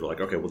resonated. We're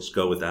like, okay, we'll just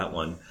go with that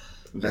one.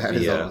 That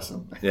is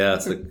awesome. Yeah,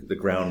 it's the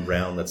Ground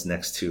Round that's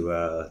next to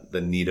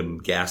the Needham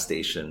gas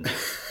station.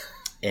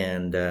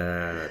 And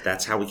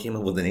that's how we came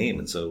up with the name.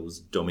 And so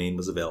domain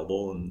was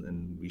available,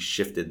 and we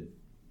shifted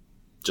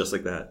just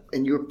like that.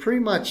 And you were pretty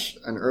much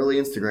an early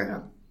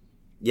Instagram.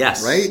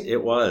 Yes, right.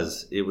 It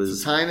was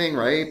timing,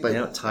 right?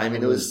 But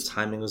timing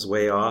was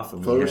way off.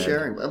 And photo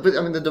sharing, but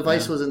the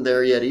device wasn't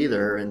there yet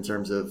either in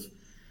terms of,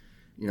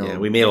 Yeah,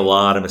 we made a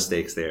lot of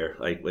mistakes there.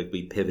 Like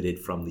we pivoted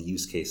from the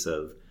use case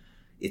of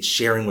it's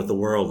sharing with the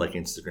world like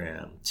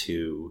Instagram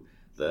to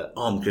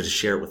I'm going to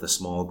share it with a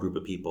small group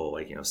of people,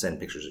 like, send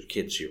pictures of your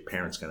kids to your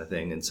parents kind of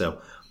thing. And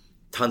so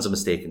tons of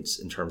mistakes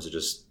in terms of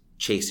just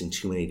chasing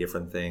too many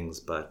different things.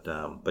 But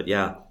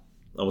yeah,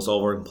 almost all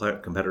of our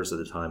competitors at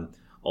the time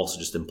also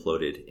just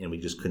imploded, and we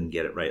just couldn't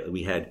get it right.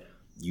 We had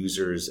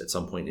users at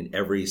some point in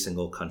every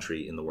single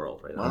country in the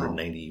world, right? Wow.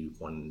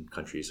 191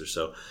 countries or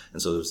so.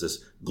 And so there was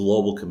this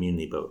global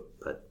community,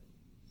 but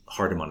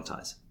hard to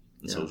monetize.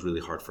 And so it was really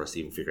hard for us to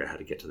even figure out how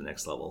to get to the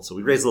next level. So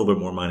we raised a little bit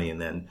more money,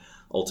 and then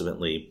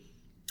ultimately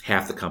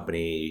half the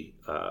company,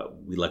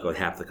 we let go of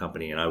half the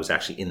company, and I was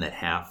actually in that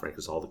half, right?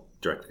 Because all the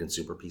direct to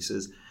consumer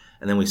pieces.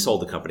 And then we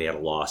sold the company at a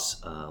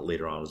loss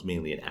later on. It was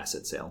mainly an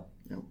asset sale.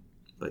 Yep.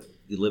 But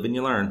you live and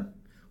you learn.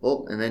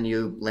 Well, and then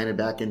you landed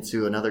back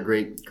into another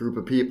great group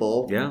of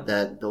people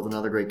that built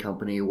another great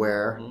company,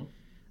 Where.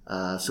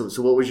 Mm-hmm.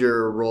 So what was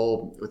your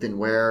role within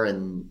Where,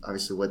 and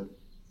obviously what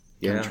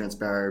kind of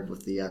transpired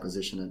with the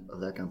acquisition of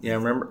that company? Yeah,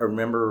 I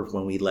remember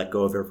when we let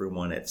go of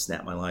everyone at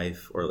Snap My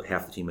Life, or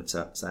half the team at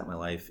Snap My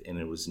Life, and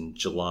it was in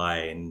July,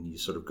 and you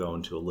sort of go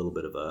into a little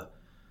bit of a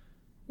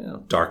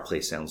dark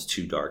place. Sounds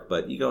too dark,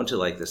 but you go into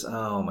like this,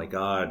 oh my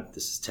God,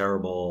 this is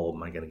terrible.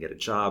 Am I going to get a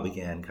job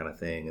again kind of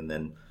thing? And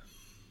then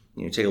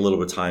you take a little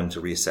bit of time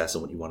to reassess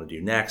on what you want to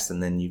do next,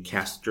 and then you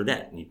cast your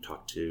net and you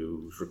talk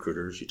to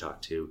recruiters, you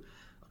talk to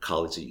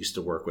colleagues that you used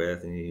to work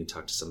with, and you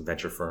talk to some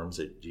venture firms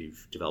that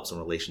you've developed some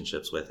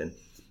relationships with,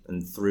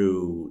 and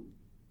through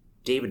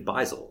David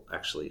Beisel,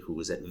 actually, who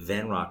was at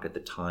Venrock at the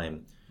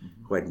time,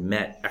 who I'd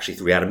met actually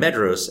through Adam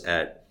Medros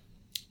at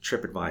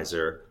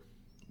TripAdvisor.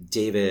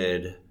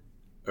 David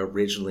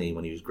originally,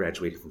 when he was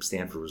graduating from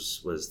Stanford,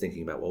 was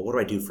thinking about, well, what do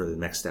I do for the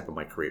next step of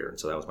my career? And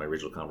so that was my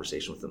original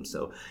conversation with him.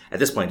 So at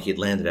this point, he had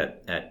landed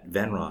at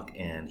Venrock,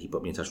 and he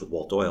put me in touch with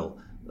Walt Doyle,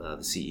 the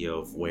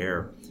CEO of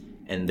Where.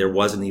 And there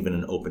wasn't even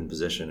an open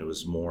position. It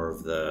was more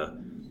of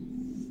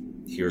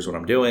here's what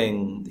I'm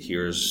doing,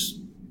 here's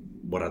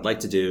what I'd like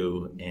to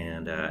do.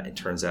 And it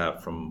turns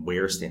out from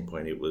Ware's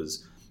standpoint, it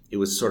was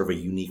sort of a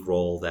unique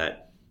role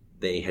that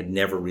they had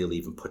never really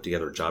even put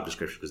together a job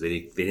description, because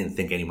they didn't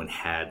think anyone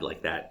had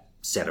like that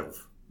set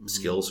of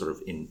skills sort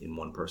of in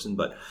one person.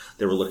 But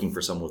they were looking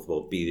for someone with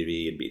both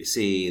B2B and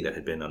B2C that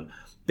had been on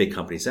big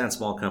companies and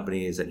small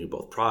companies, that knew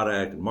both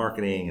product and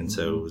marketing. And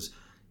so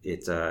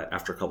it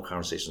after a couple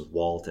conversations with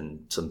Walt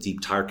and some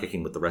deep tire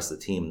kicking with the rest of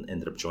the team,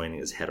 ended up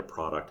joining as head of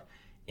product.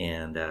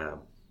 And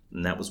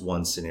that was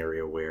one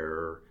scenario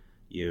where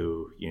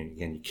you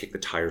kick the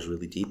tires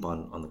really deep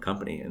on the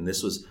company. And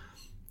this was,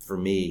 for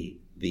me,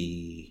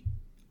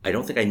 I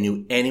don't think I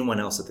knew anyone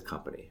else at the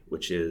company,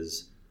 which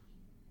is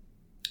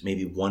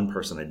maybe one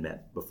person I'd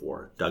met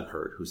before, Doug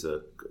Hurd, who's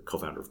the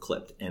co-founder of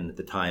Clipped. And at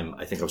the time,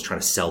 I think I was trying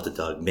to sell to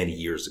Doug many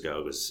years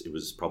ago. It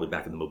was probably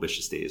back in the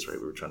Mobitious days, right?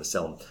 We were trying to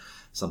sell him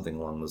something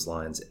along those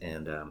lines.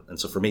 And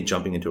so for me,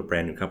 jumping into a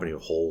brand new company, a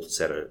whole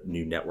set of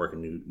new network, a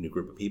new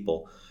group of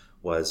people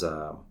was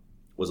a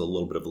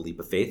little bit of a leap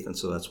of faith. And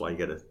so that's why you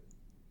got to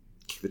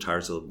kick the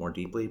tires a little more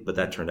deeply. But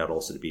that turned out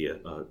also to be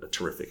a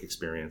terrific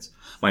experience.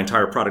 My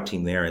entire product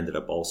team there ended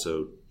up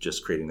also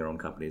just creating their own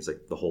companies.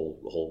 Like the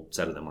whole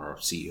set of them are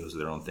CEOs of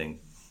their own thing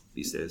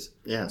these days.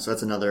 Yeah, so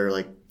that's another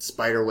like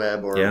spider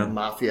web or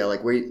mafia.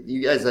 Like where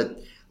you guys had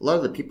a lot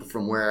of the people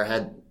from Where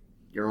had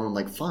your own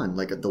like fund,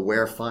 like the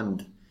Where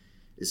fund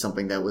is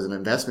something that was an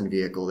investment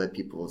vehicle that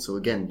people. So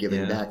again,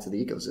 giving back to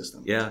the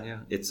ecosystem. Yeah.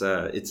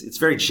 It's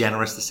very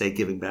generous to say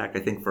giving back. I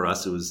think for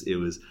us it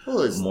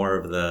was more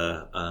of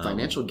the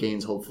financial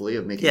gains, hopefully,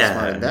 of making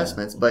smart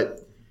investments.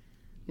 But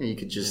you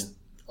could just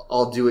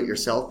all do it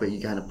yourself, but you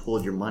kind of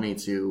pulled your money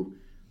to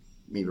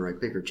maybe write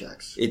bigger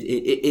checks.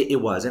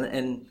 It was,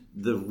 and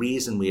the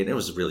reason it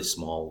was a really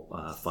small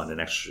fund,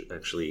 and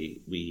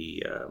actually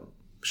we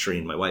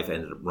Shereen, my wife,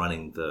 ended up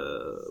running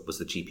was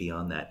the GP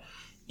on that,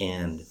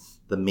 and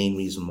the main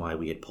reason why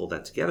we had pulled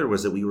that together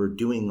was that we were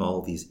doing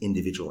all these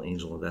individual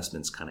angel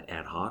investments kind of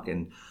ad hoc,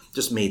 and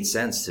just made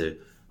sense to,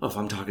 if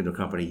I'm talking to a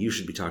company, you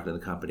should be talking to the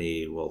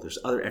company. Well, there's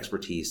other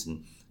expertise,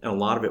 and a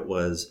lot of it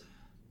was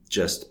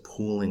just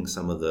pooling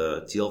some of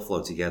the deal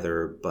flow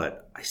together.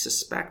 But I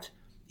suspect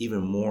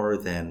even more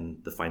than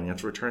the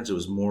financial returns, it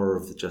was more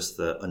of just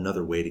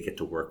another way to get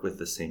to work with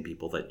the same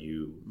people that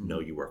you know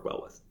you work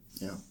well with.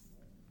 Yeah.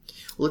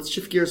 Well, let's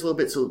shift gears a little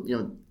bit. So,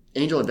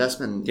 angel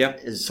investment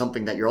is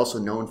something that you're also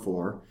known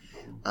for.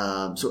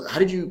 So how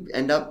did you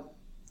end up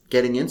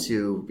getting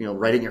into,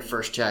 writing your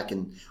first check,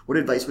 and what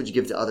advice would you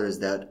give to others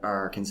that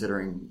are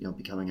considering,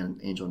 becoming an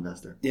angel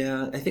investor?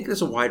 Yeah, I think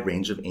there's a wide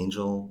range of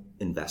angel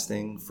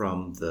investing,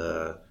 from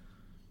the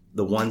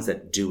ones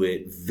that do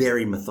it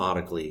very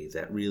methodically,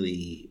 that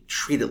really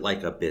treat it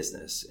like a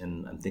business.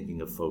 And I'm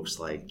thinking of folks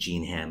like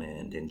Gene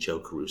Hammond and Joe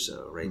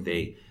Caruso, right?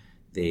 Mm-hmm.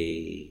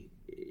 They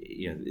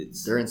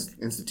they're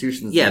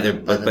institutions. Yeah,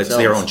 but it's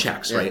their own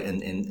checks, right?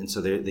 And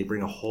so they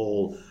bring a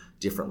whole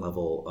different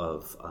level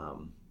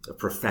of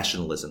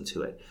professionalism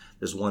to it.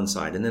 There's one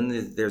side, and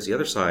then there's the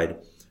other side,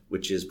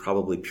 which is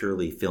probably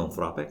purely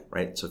philanthropic,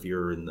 right? So if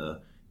you're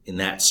in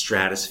that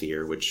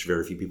stratosphere, which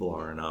very few people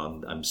are, and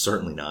I'm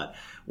certainly not,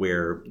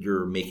 where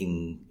you're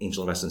making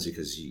angel investments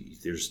because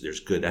there's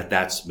good,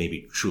 that's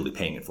maybe truly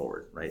paying it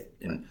forward, right?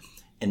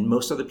 And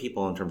most other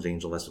people in terms of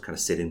angel investment kind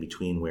of sit in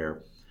between,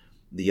 where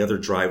the other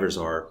drivers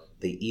are,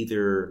 they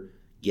either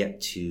get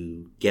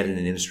to get in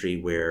an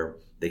industry where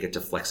they get to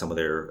flex some of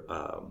their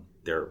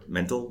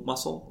mental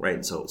muscle, right?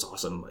 And so it's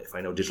awesome. If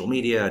I know digital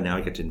media, now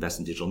I get to invest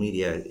in digital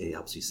media. It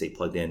helps you stay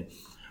plugged in.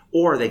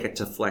 Or they get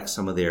to flex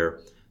some of their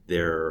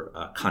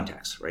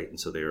contacts, right? And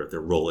so their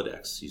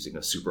Rolodex, using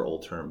a super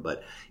old term.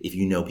 But if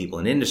you know people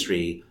in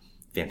industry,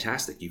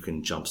 fantastic. You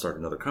can jumpstart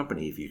another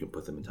company if you can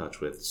put them in touch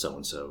with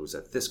so-and-so who's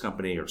at this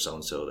company, or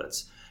so-and-so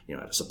that's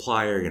at a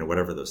supplier,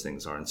 whatever those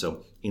things are. And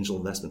so angel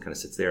investment kind of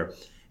sits there.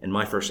 And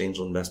my first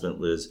angel investment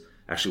was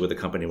actually with a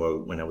company where,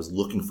 when I was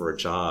looking for a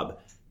job,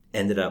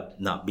 ended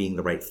up not being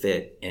the right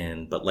fit,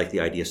 but liked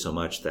the idea so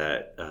much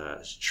that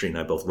Shereen and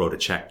I both wrote a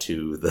check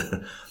to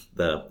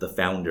the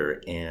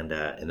founder. And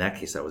in that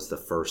case, that was the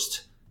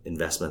first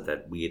investment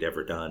that we had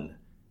ever done.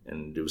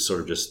 And it was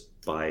sort of just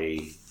by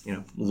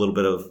a little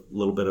bit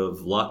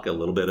of luck, a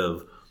little bit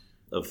of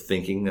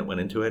thinking that went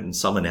into it, and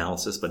some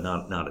analysis, but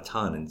not a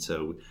ton. And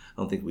so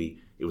I don't think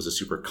it was a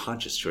super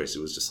conscious choice.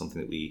 It was just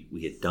something that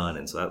we had done.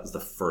 And so that was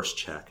the first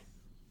check.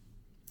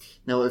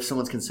 Now, if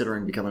someone's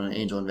considering becoming an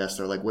angel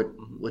investor, like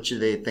what should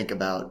they think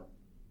about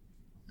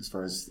as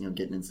far as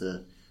getting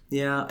into?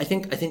 Yeah, I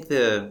think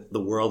the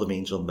world of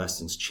angel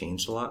investing's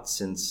changed a lot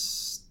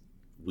since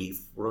we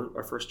wrote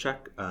our first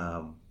check.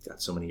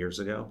 So many years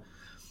ago.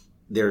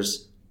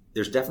 There's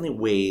definitely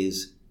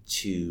ways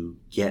to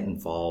get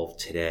involved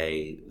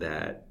today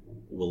that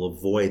will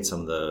avoid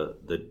some of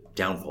the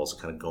downfalls of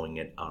kind of going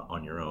it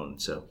on your own.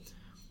 So,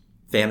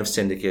 fan of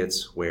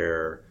syndicates,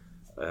 where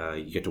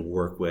you get to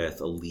work with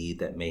a lead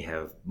that may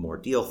have more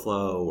deal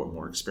flow or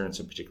more experience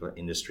in a particular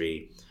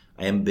industry.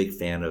 I am a big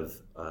fan of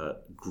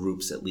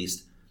groups at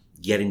least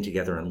getting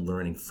together and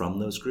learning from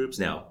those groups.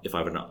 Now, if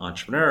I'm an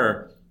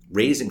entrepreneur,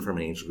 raising from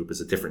an angel group is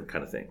a different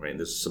kind of thing, right? And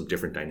there's some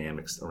different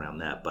dynamics around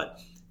that. But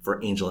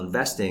for angel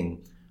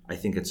investing, I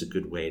think it's a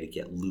good way to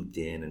get looped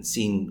in and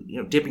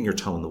seeing, dipping your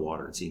toe in the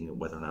water and seeing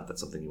whether or not that's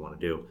something you want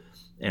to do.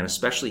 And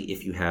especially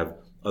if you have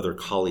other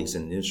colleagues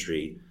in the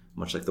industry,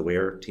 much like the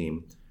Where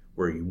team,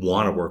 where you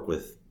want to work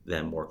with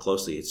them more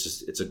closely.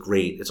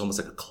 It's almost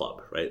like a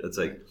club, right? It's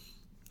like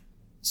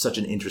such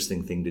an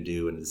interesting thing to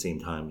do. And at the same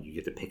time, you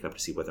get to pick up to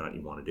see whether or not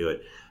you want to do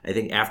it. I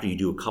think after you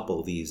do a couple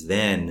of these,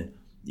 then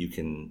you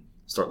can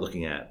start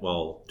looking at,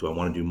 well, do I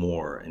want to do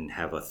more, and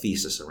have a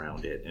thesis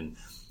around it? And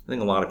I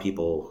think a lot of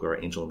people who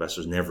are angel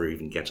investors never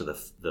even get to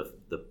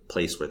the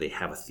place where they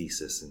have a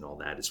thesis and all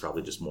that. It's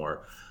probably just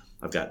more,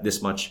 I've got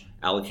this much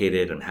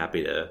allocated. I'm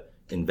happy to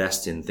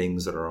invest in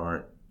things that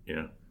aren't,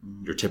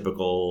 your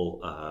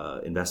typical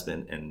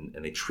investment, and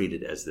they treat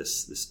it as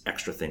this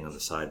extra thing on the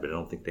side. But I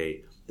don't think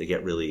they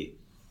get really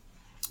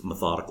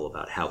methodical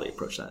about how they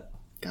approach that.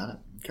 Got it.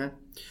 Okay.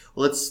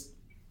 Well, let's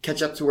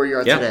catch up to where you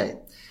are today.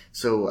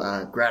 So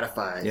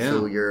Gradifi.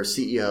 So you're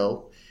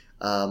CEO.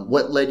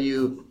 What led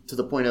you to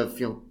the point of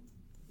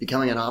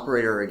becoming an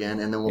operator again,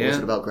 and then what was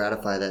it about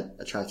Gradifi that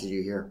attracted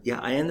you here? Yeah,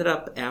 I ended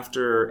up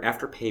after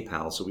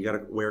PayPal. So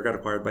Ware got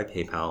acquired by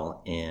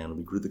PayPal, and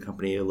we grew the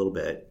company a little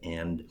bit,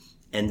 and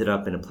ended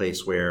up in a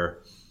place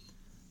where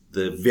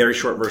the very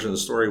short version of the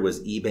story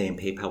was eBay and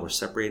PayPal were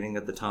separating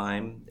at the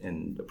time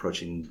and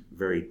approaching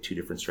very two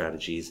different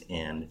strategies.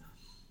 And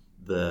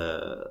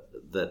the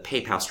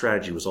PayPal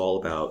strategy was all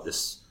about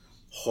this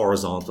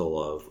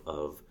horizontal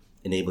of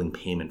enabling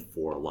payment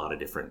for a lot of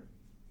different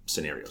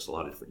scenarios, a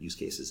lot of different use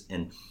cases.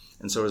 And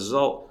so as a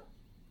result,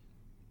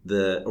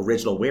 the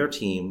original Ware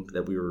team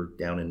that we were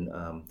down in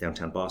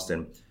downtown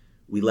Boston,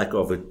 we let go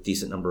of a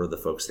decent number of the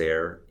folks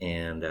there,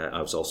 and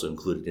I was also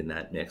included in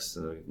that mix.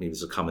 Maybe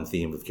it's a common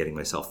theme of getting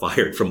myself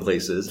fired from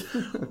places,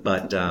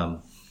 but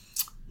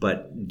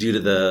due to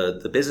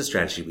the business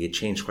strategy, we had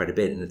changed quite a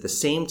bit. And at the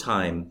same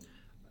time,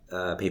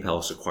 PayPal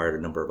also acquired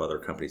a number of other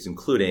companies,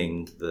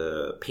 including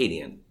the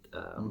Paydiant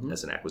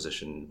as an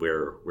acquisition,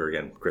 where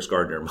again, Chris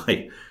Gardner,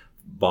 my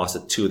boss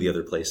at two of the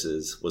other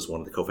places, was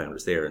one of the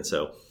co-founders there. And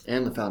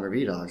the founder of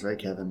eDogs, right,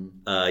 Kevin?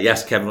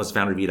 Yes, Kevin was the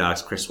founder of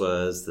eDogs. Chris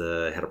was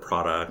the head of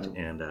product,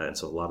 and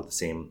so a lot of the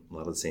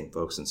same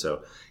folks. And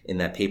so in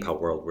that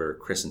PayPal world where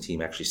Chris and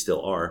team actually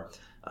still are,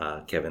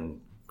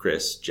 Kevin,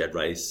 Chris, Jed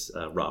Rice,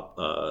 Rob,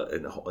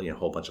 and a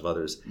whole bunch of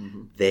others,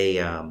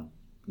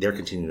 they're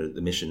continuing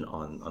the mission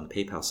on the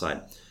PayPal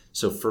side.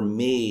 So for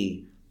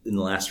me, in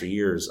the last 3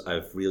 years,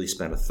 I've really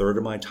spent a third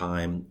of my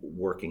time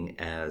working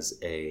as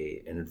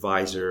an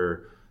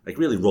advisor, like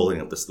really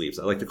rolling up the sleeves.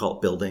 I like to call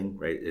it building,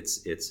 right?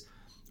 It's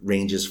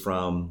ranges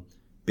from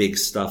big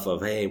stuff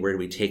of, hey, where do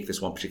we take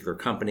this one particular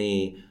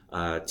company,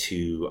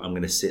 to I'm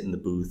going to sit in the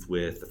booth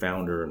with the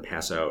founder and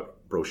pass out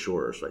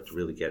brochures, right, to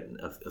really get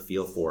a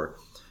feel for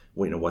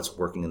what's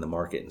working in the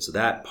market. And so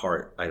that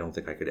part, I don't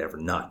think I could ever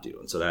not do.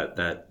 And so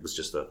that was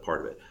just a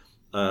part of it.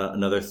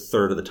 Another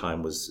third of the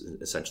time was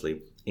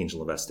essentially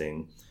angel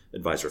investing,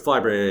 advisor at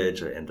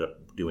Flybridge. I ended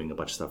up doing a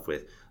bunch of stuff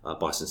with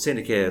Boston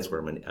Syndicates, where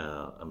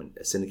I'm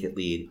a syndicate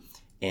lead,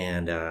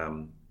 and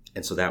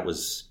so that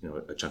was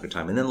a chunk of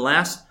time. And then the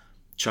last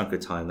chunk of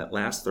time, that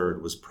last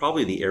third, was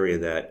probably the area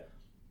that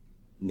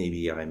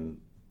maybe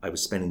I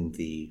was spending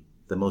the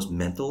most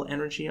mental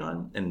energy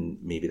on, and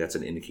maybe that's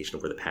an indication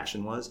of where the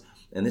passion was.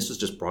 And this was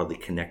just broadly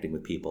connecting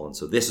with people, and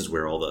so this is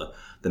where all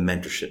the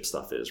mentorship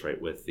stuff is,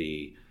 right, with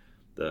the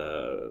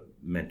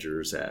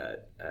mentors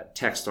at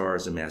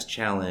Techstars and Mass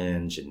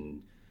Challenge,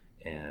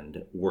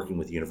 and working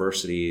with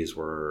universities.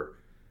 We're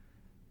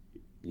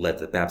led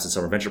the Babson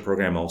Summer Venture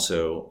Program.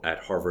 Also at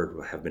Harvard,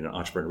 have been an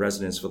entrepreneur in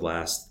residence for the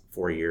last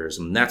 4 years,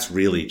 and that's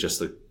really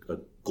just a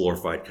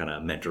glorified kind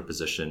of mentor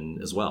position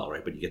as well,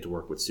 right? But you get to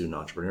work with student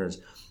entrepreneurs,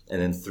 and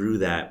then through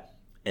that,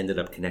 ended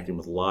up connecting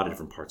with a lot of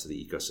different parts of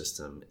the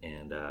ecosystem,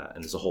 and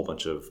there's a whole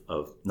bunch of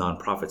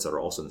nonprofits that are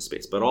also in the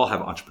space, but all have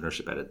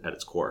entrepreneurship at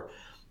its core.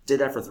 Did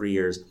that for 3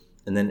 years,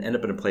 and then ended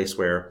up in a place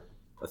where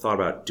I thought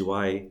about, do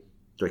I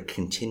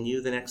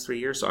continue the next 3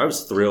 years? So I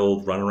was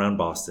thrilled running around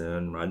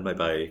Boston, riding my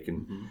bike,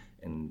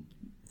 and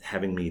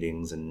having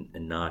meetings, and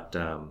not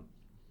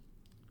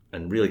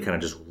and really kind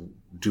of just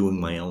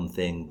doing my own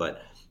thing.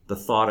 But the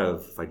thought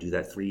of, if I do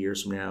that 3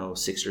 years from now,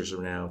 6 years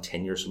from now,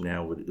 10 years from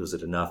now, was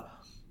it enough?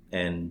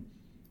 And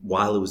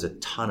while it was a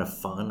ton of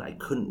fun, I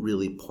couldn't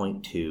really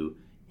point to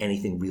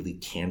anything really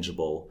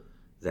tangible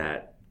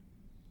that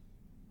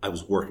I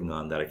was working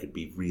on that I could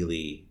be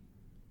really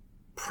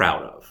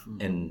proud of.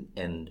 Mm-hmm.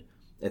 And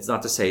it's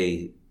not to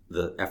say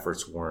the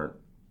efforts weren't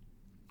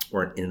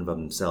in and of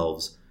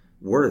themselves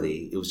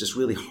worthy. It was just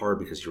really hard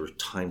because you were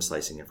time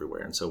slicing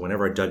everywhere. And so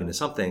whenever I dug into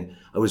something,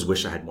 I always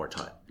wish I had more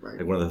time. Right.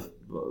 Like one of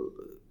the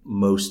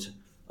most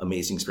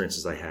amazing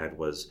experiences I had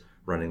was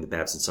running the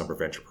Babson Summer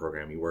Venture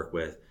Program. You work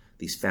with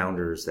these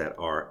founders that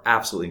are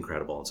absolutely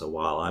incredible. And so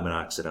while I'm an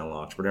accidental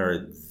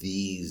entrepreneur,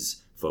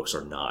 these folks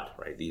are not,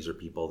 right? These are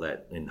people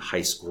that in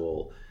high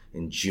school,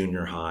 in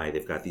junior high,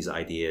 they've got these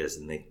ideas,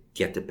 and they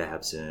get to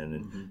Babson,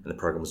 and the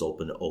program was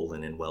open to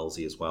Olin and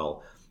Wellesley as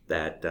well,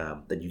 that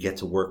you get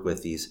to work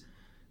with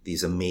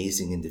these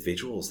amazing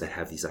individuals that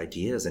have these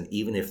ideas. And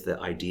even if the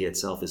idea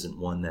itself isn't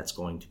one that's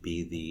going to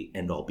be the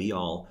end all be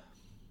all,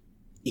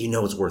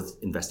 it's worth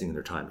investing in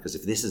their time, because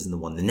if this isn't the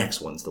one, the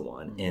next one's the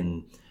one.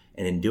 And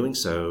in doing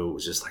so, it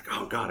was just like,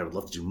 oh God, I would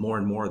love to do more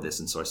and more of this.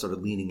 And so I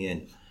started leaning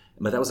in.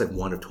 But that was like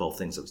one of 12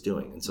 things I was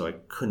doing. And so I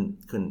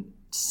couldn't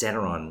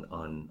center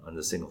on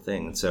the single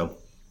thing. And so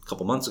a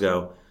couple months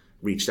ago,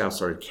 reached out,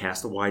 started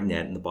cast a wide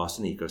net in the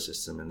Boston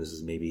ecosystem. And this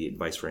is maybe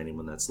advice for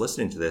anyone that's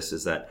listening to this,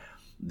 is that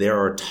there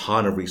are a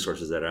ton of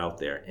resources that are out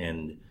there.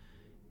 And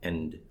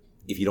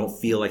if you don't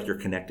feel like you're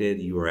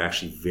connected, you are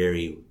actually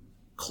very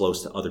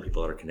close to other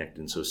people that are connected.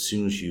 And so as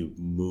soon as you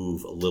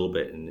move a little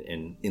bit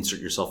and insert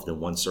yourself into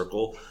one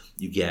circle,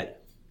 you get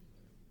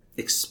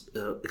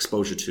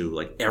exposure to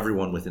like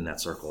everyone within that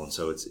circle. And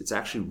so it's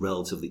actually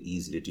relatively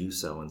easy to do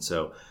so. And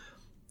so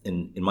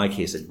in my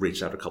case, I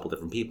reached out to a couple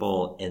different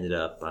people, ended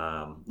up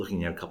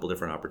looking at a couple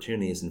different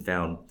opportunities, and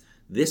found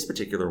this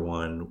particular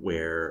one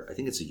where I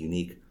think it's a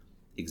unique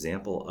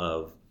example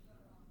of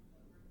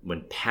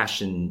when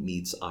passion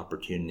meets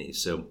opportunity.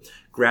 So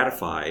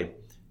Gradifi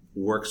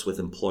works with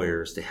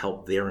employers to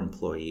help their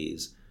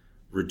employees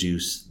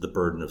reduce the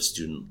burden of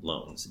student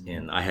loans.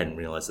 And I hadn't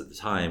realized at the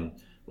time,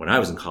 when I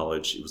was in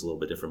college, it was a little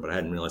bit different, but I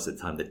hadn't realized at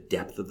the time the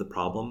depth of the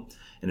problem.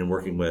 And in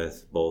working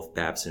with both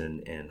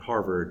Babson and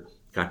Harvard,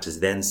 got to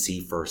then see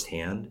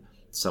firsthand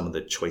some of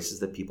the choices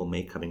that people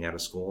make coming out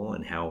of school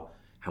and how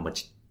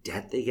much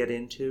debt they get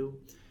into.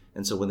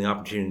 And so when the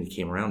opportunity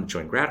came around to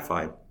join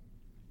Gradifi,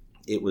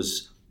 it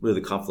was really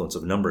the confluence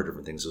of a number of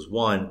different things. It was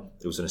one,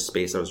 it was in a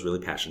space I was really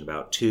passionate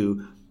about.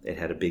 Two, it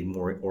had a big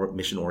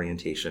mission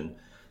orientation.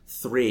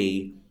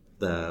 Three,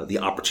 the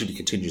opportunity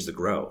continues to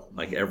grow.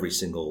 Like every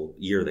single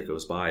year that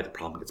goes by, the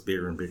problem gets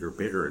bigger and bigger and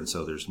bigger, and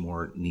so there's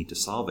more need to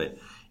solve it.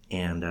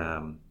 And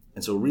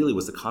so it really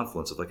was the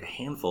confluence of like a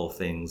handful of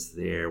things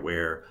there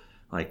where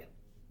like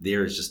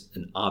there is just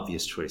an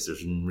obvious choice.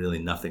 There's really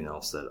nothing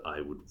else that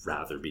I would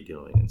rather be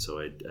doing. And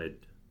so I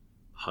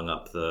hung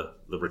up the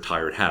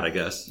retired hat, I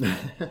guess,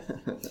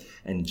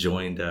 and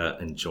joined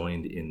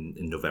in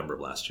November of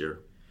last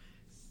year.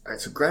 All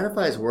right, so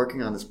Gradifi is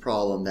working on this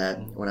problem that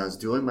when I was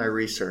doing my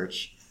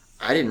research,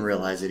 I didn't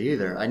realize it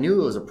either. I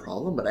knew it was a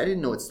problem, but I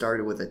didn't know it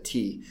started with a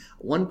T.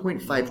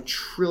 $1.5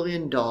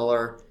 trillion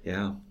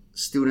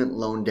student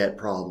loan debt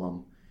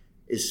problem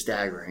is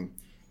staggering.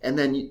 And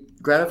then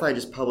Gradifi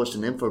just published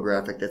an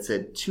infographic that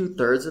said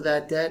 2/3 of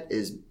that debt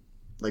is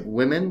like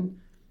women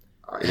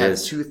have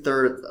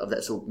 2/3 of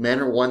that. So men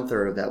are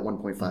 1/3 of that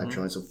 1.5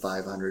 trillion, so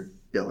 500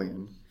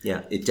 billion.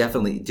 Yeah, it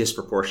definitely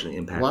disproportionately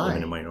impacts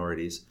women and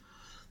minorities.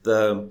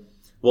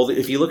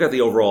 If you look at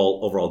the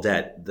overall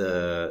debt,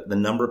 the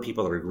number of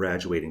people that are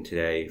graduating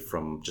today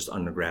from just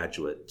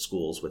undergraduate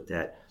schools with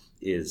debt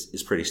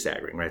is pretty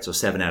staggering, right? So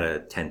 7 out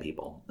of 10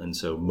 people. And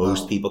so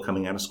most people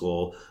coming out of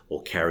school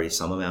will carry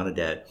some amount of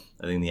debt.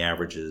 I think the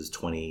average is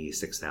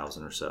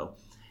 26,000 or so.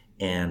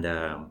 And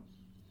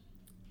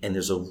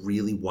there's a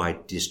really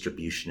wide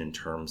distribution in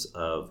terms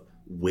of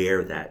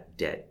where that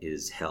debt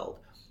is held.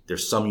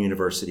 There's some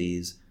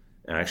universities,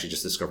 and I actually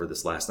just discovered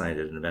this last night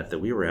at an event that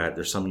we were at,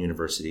 there's some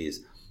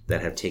universities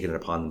that have taken it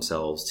upon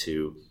themselves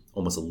to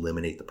almost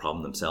eliminate the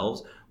problem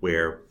themselves,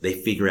 where they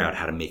figure out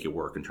how to make it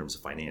work in terms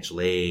of financial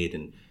aid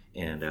and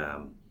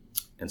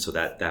so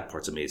that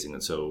part's amazing.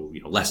 And so,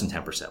 less than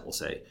 10%, we'll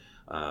say,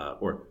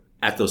 or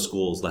at those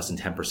schools, less than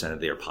 10%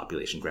 of their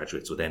population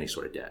graduates with any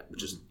sort of debt,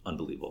 which is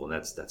unbelievable. And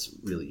that's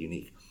really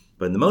unique.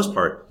 But in the most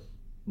part,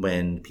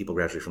 when people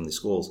graduate from these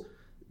schools,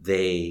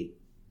 they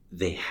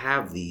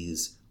have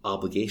these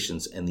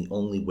obligations, and the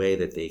only way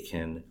that they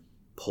can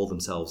pull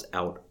themselves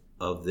out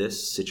of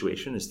this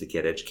situation is to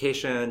get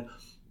education,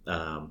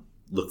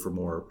 look for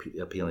more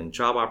appealing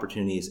job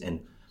opportunities,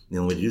 and the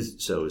only way to do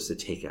so is to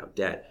take out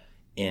debt.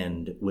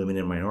 And women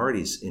and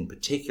minorities in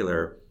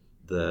particular,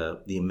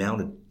 the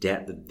amount of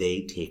debt that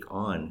they take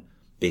on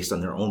based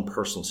on their own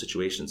personal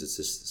situations, it's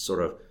this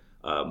sort of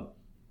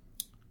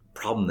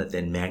problem that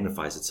then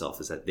magnifies itself,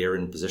 is that they're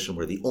in a position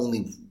where the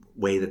only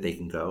way that they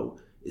can go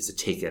is to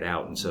take it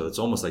out. And so it's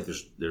almost like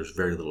there's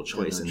very little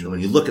choice. And when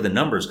you look at the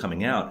numbers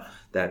coming out,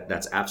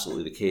 that's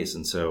absolutely the case.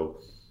 And so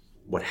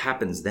what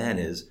happens then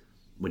is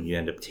when you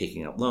end up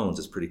taking out loans,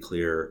 it's pretty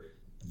clear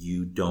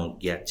you don't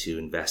get to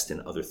invest in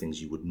other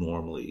things you would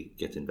normally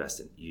get to invest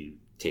in. You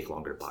take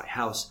longer to buy a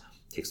house,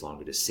 it takes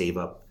longer to save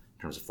up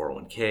in terms of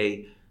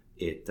 401k.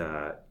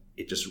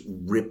 It just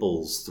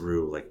ripples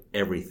through like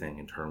everything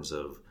in terms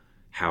of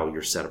how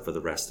you're set up for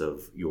the rest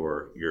of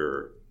your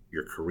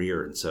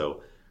career. And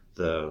so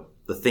the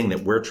thing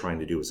that we're trying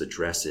to do is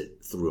address it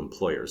through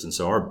employers. And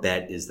so our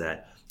bet is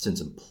that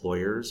since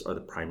employers are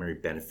the primary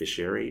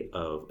beneficiary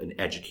of an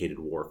educated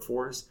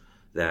workforce,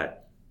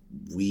 that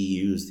we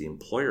use the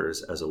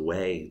employers as a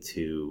way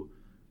to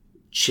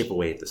chip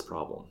away at this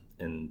problem.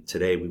 And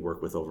today we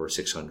work with over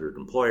 600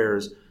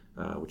 employers,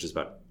 which is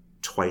about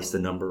twice the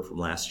number from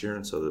last year.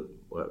 And so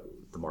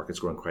the market's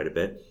grown quite a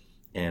bit.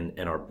 And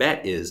our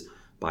bet is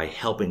by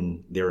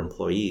helping their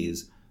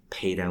employees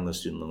pay down those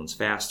student loans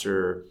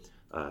faster,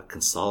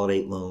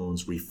 consolidate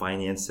loans,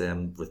 refinance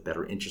them with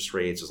better interest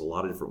rates. There's a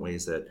lot of different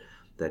ways that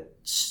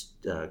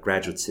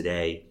graduates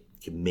today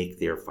can make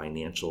their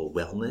financial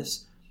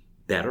wellness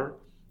better.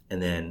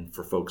 And then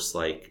for folks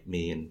like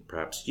me and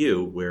perhaps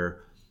you,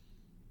 where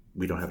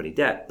we don't have any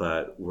debt,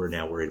 but we're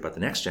now worried about the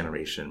next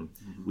generation,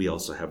 we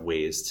also have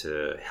ways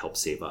to help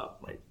save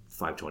up, like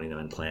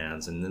 529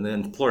 plans. And then the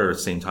employer at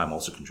the same time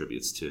also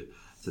contributes to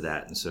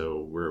that. And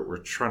so we're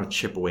trying to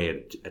chip away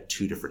at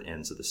two different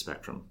ends of the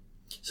spectrum.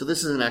 So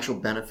this is an actual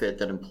benefit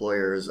that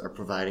employers are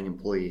providing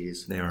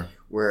employees. They are.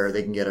 Where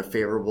they can get a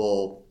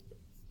favorable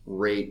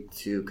rate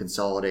to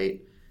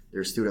consolidate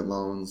their student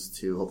loans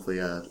to hopefully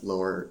a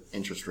lower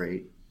interest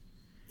rate.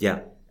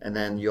 Yeah. And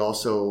then you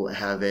also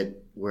have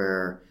it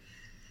where,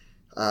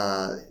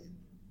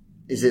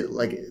 is it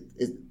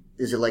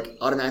like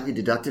automatically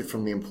deducted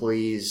from the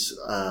employee's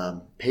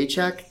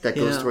paycheck that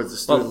goes towards the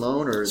student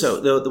loan? Or so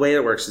the way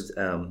it works is,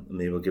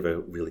 maybe we'll give a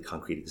really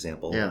concrete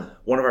example. Yeah.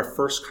 One of our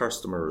first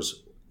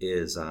customers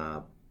is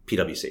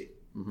PwC.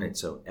 Right?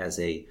 So as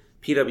a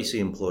PwC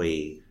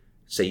employee,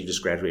 say you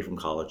just graduate from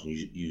college and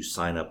you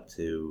sign up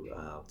to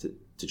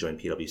join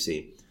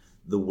PwC,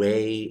 the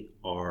way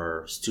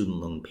our student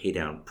loan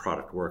paydown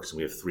product works, and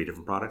we have 3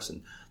 different products,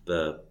 and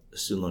the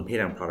student loan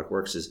paydown product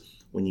works is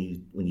when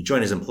you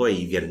join as an employee,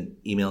 you get an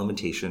email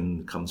invitation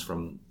that comes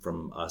from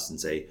us and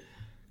say,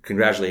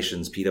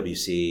 congratulations,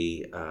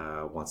 PwC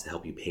wants to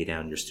help you pay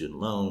down your student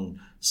loan,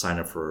 sign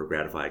up for a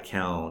Gradifi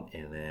account,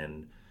 and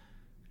then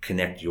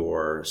connect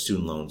your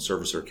student loan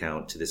servicer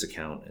account to this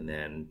account, and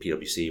then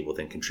PwC will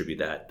then contribute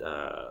that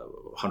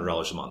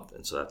 $100 a month,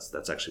 and so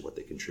that's actually what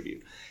they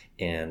contribute,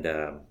 and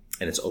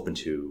it's open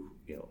to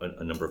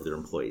a number of their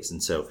employees,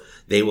 and so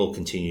they will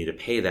continue to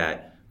pay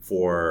that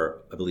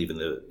for, I believe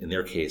in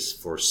their case,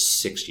 for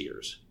 6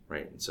 years,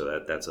 right? And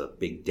so that's a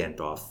big dent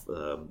off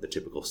the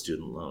typical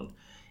student loan,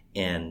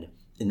 and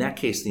in that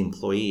case, the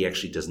employee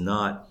actually does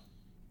not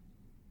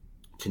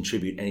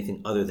contribute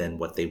anything other than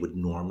what they would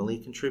normally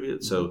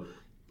contribute. So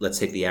let's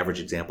take the average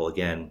example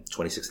again,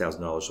 $26,000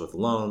 worth of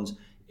loans.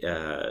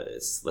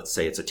 Let's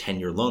say it's a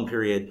 10-year loan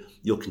period.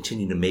 You'll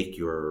continue to make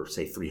your,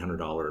 say,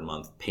 $300 a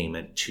month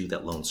payment to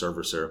that loan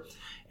servicer.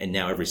 And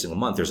now every single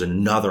month, there's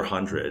another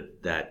 $100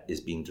 that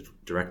is being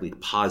directly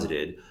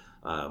deposited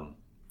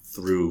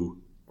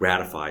through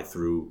Gradifi,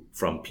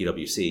 from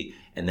PwC.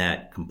 And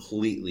that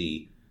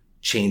completely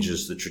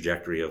changes the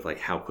trajectory of like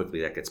how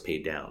quickly that gets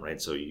paid down, right?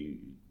 So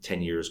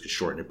 10 years could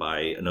shorten it by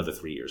another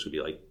 3 years. It would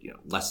be like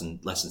less than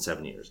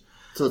 7 years.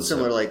 So it's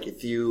similar, like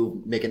if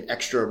you make an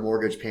extra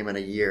mortgage payment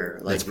a year.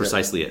 Like that's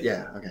precisely it.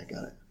 Yeah. Okay.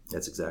 Got it.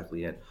 That's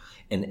exactly it.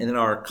 And then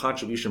our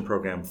contribution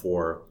program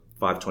for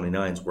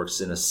 529s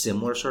works in a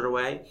similar sort of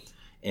way.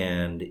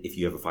 And if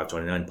you have a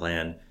 529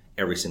 plan,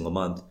 every single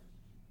month,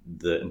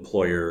 the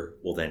employer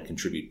will then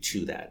contribute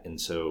to that.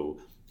 And so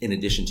in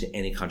addition to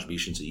any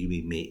contributions that you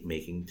be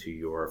making to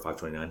your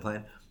 529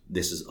 plan,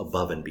 this is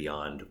above and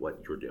beyond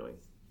what you're doing.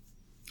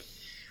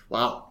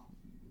 Wow.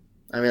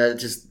 I mean, it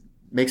just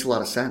makes a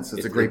lot of sense.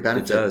 It's a great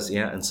benefit. It does,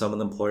 yeah. And some of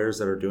the employers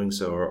that are doing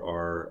so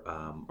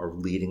are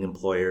leading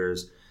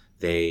employers.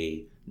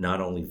 They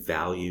not only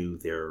value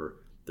their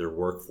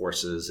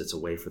workforces, it's a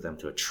way for them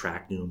to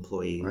attract new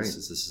employees. Right.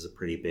 This is a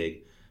pretty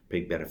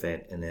big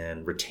benefit, and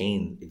then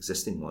retain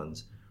existing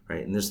ones,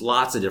 right? And there's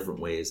lots of different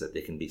ways that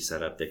they can be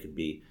set up. They could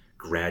be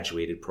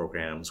graduated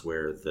programs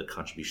where the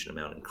contribution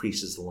amount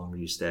increases the longer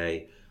you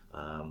stay.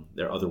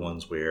 There are other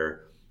ones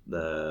where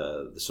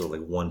the sort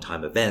of like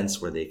one-time events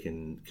where they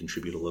can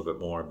contribute a little bit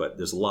more, but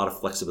there's a lot of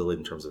flexibility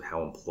in terms of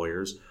how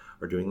employers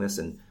are doing this,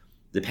 and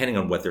depending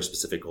on what their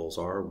specific goals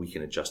are, we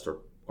can adjust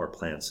our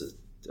plans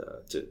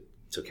to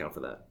account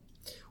for that.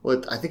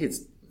 Well, I think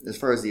it's, as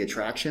far as the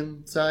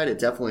attraction side, it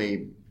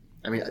definitely,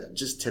 I mean,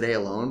 just today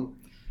alone,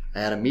 I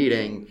had a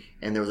meeting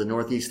and there was a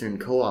Northeastern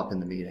co-op in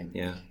the meeting.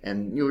 Yeah.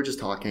 And you were just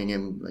talking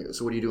and like,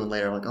 so what are you doing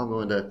later? I'm like, oh, I'm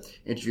going to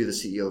interview the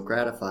CEO of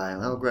Gradifi. I'm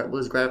like, what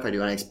does Gradifi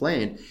do? And I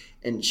explained,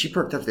 and she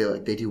perked up.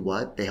 They do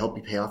what? They help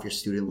you pay off your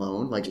student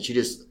loan? Like she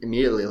just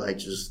immediately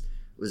just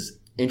was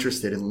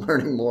interested in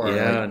learning more.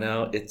 Yeah, like,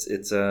 no,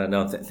 it's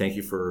no. Thank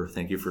you for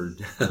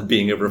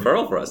being a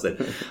referral for us.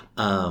 That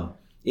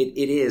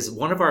it is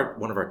one of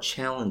our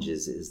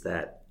challenges is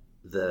that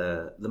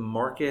the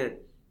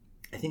market.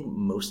 I think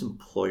most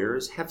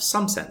employers have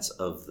some sense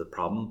of the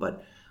problem,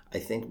 but I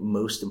think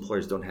most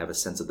employers don't have a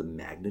sense of the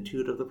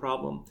magnitude of the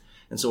problem.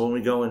 And so when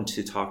we go in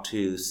to talk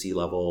to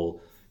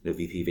C-level,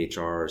 VP of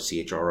HR,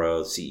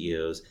 CHRO,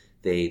 CEOs,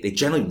 they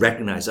generally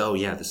recognize, oh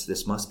yeah,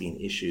 this must be an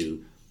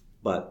issue,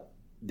 but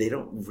they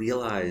don't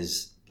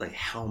realize like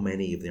how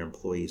many of their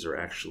employees are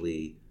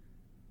actually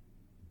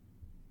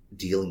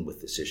dealing with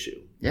this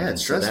issue. Yeah,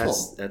 it's stressful.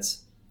 So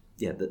that's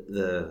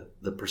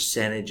the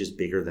percentage is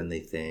bigger than they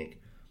think.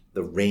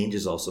 The range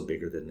is also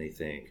bigger than they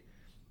think.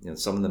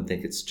 Some of them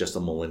think it's just a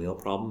millennial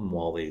problem.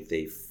 While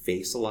they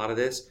face a lot of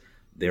this,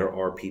 there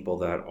are people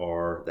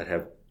that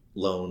have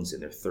loans in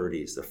their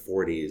 30s, their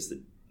 40s.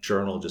 The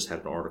Journal just had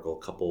an article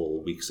a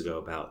couple weeks ago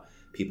about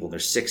people in their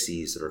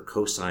 60s that are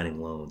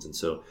co-signing loans. And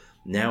so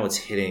now it's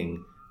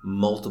hitting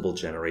multiple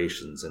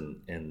generations.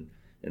 And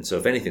so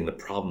if anything, the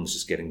problem is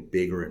just getting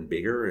bigger and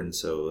bigger. And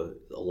so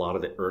a lot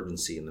of the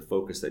urgency and the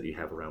focus that you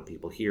have around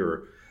people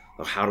here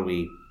of how do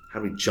we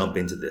jump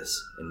into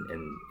this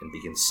and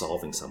begin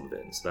solving some of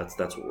it? And so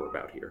that's what we're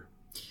about here.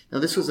 Now,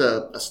 this was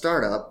a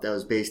startup that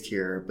was based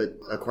here, but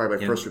acquired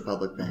by First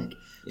Republic Bank.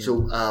 Yeah.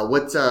 So,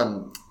 what's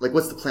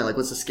the plan? Like,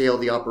 what's the scale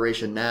of the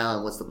operation now,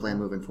 and what's the plan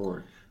moving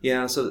forward?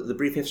 Yeah. So, the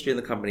brief history of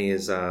the company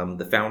is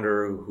the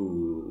founder,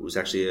 who was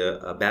actually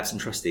a Babson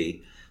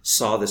trustee,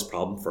 saw this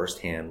problem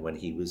firsthand when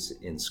he was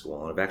in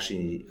school, and I've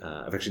actually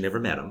never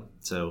met him.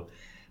 So,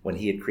 when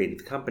he had created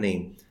the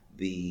company,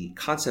 the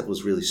concept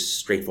was really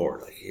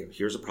straightforward. Like,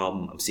 here's a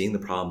problem. I'm seeing the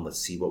problem. Let's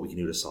see what we can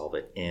do to solve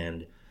it.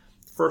 And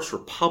First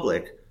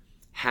Republic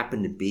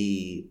happened to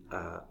be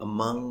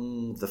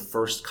among the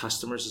first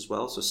customers as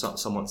well, so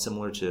somewhat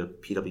similar to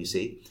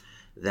PwC,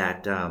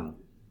 that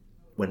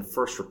when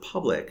First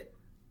Republic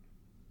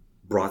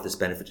brought this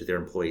benefit to their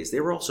employees,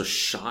 they were also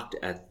shocked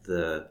at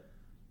the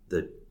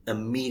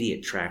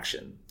immediate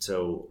traction.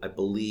 So I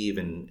believe,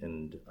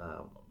 and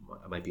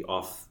I might be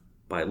off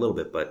by a little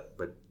bit, but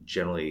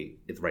generally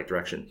in the right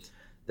direction,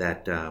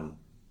 that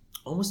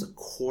almost a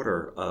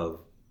quarter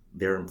of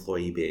their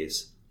employee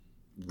base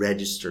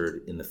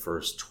registered in the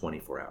first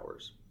 24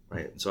 hours,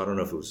 right? So I don't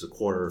know if it was a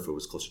quarter, if it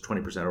was close to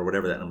 20% or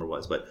whatever that number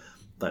was, but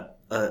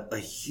a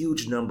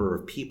huge number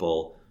of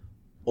people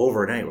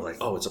overnight were like,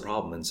 oh, it's a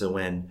problem. And so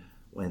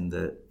when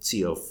the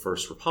CEO of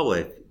First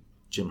Republic,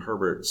 Jim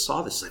Herbert,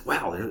 saw this, like,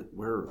 wow,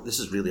 this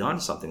is really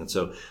onto something. And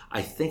so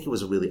I think it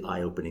was a really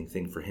eye-opening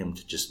thing for him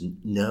to just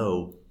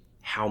know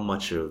how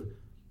much of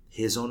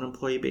his own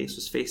employee base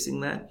was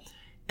facing that.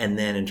 And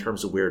then in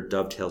terms of where it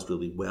dovetails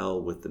really well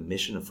with the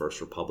mission of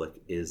First Republic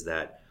is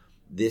that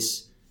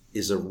this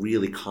is a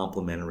really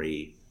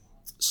complementary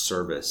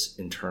service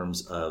in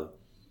terms of,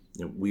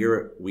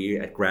 we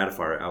at Gradifi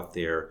are out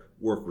there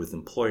work with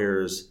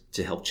employers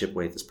to help chip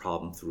away at this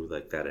problem through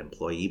like that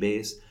employee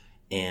base.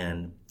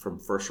 And from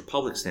First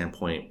Republic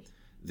standpoint,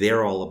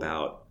 they're all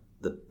about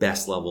the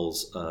best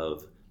levels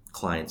of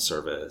client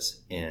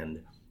service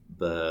and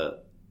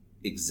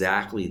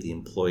exactly the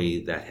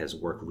employee that has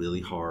worked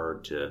really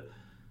hard to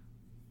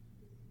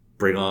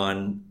bring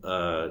on,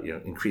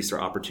 increase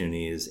their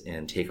opportunities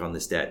and take on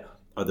this debt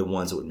are the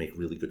ones that would make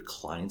really good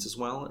clients as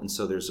well. And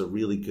so there's a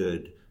really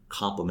good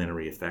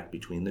complementary effect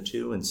between the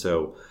two. And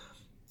so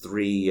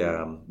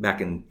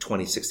back in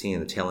 2016,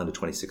 the tail end of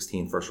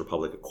 2016, First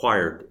Republic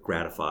acquired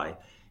Gradifi.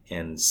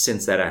 And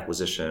since that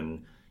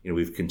acquisition,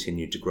 we've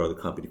continued to grow the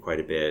company quite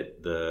a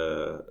bit.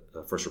 The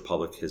First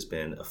Republic has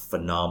been a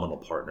phenomenal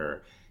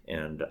partner.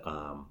 And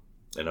I'm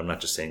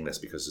not just saying this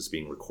because it's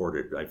being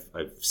recorded.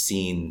 I've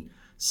seen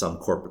some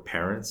corporate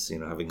parents,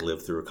 having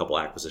lived through a couple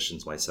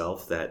acquisitions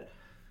myself, that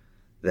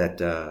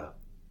do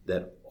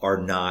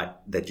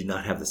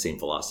not have the same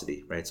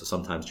velocity, right? So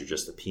sometimes you're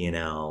just a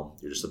P&L,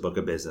 you're just a book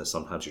of business.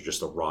 Sometimes you're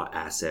just a raw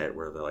asset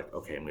where they're like,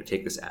 okay, I'm going to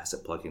take this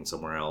asset, plug in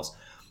somewhere else.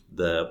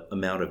 The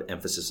amount of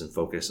emphasis and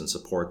focus and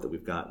support that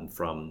we've gotten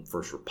from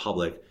First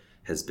Republic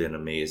has been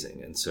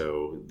amazing. And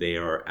so they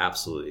are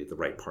absolutely the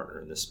right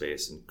partner in this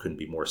space and couldn't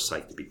be more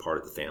psyched to be part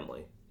of the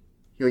family.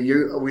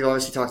 We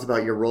obviously talked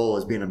about your role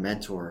as being a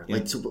mentor.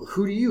 Yeah. So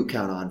who do you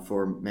count on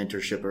for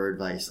mentorship or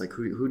advice? Like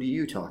who do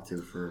you talk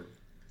to for?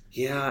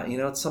 Yeah,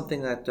 it's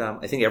something that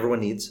I think everyone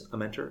needs a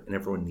mentor and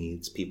everyone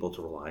needs people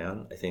to rely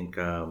on. I think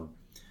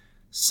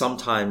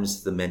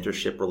sometimes the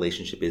mentorship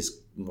relationship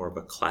is more of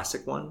a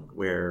classic one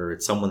where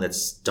it's someone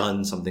that's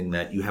done something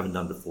that you haven't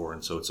done before.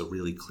 And so it's a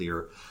really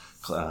clear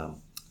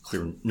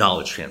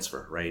knowledge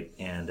transfer, right?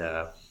 And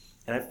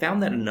I've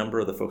found that a number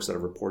of the folks that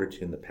I've reported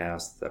to in the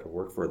past, that I've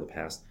worked for in the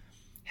past,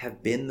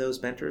 have been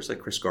those mentors, like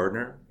Chris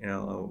Gardner.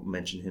 I'll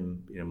mention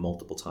him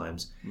multiple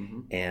times.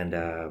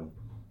 Mm-hmm.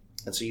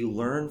 And so you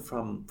learn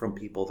from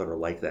people that are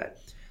like that.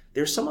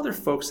 There's some other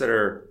folks that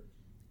are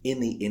in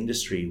the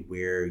industry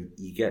where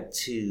you get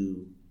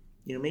to,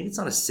 maybe it's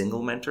not a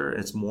single mentor.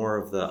 It's more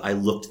of I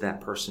look to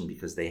that person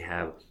because they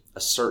have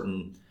a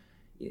certain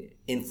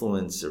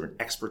influence or an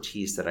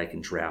expertise that I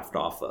can draft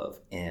off of.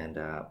 And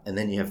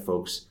then you have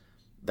folks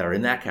that are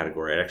in that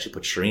category. I'd actually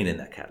put Shireen in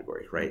that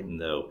category, right?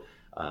 And though,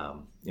 I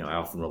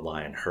often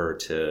rely on her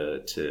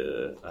to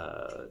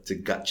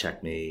gut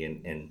check me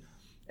and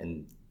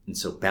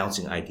so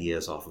bouncing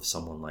ideas off of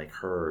someone like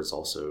her is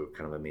also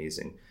kind of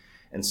amazing.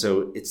 And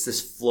so it's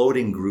this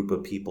floating group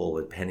of people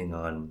depending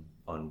on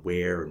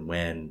where and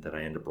when that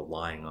I end up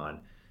relying on.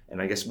 And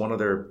I guess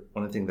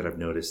one thing that I've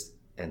noticed,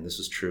 and this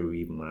was true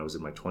even when I was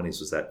in my 20s,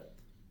 was that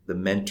the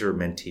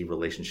mentor-mentee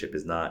relationship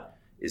is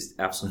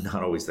absolutely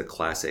not always the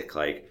classic,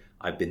 like,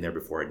 I've been there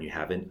before and you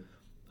haven't.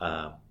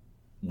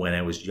 When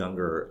I was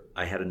younger,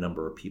 I had a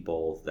number of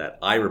people that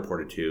I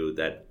reported to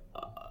that,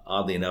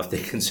 oddly enough,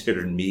 they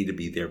considered me to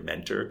be their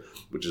mentor,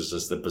 which is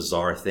just a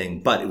bizarre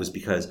thing. But it was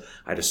because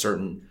I had a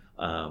certain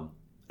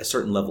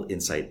level of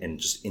insight and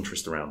just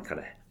interest around kind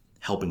of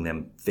helping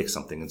them fix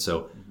something. And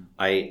so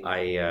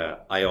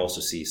I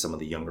also see some of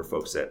the younger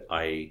folks that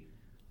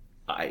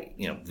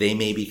they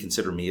maybe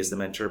consider me as the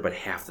mentor, but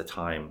half the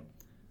time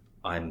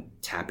I'm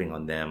tapping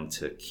on them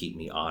to keep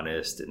me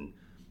honest, and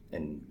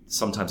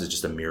sometimes it's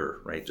just a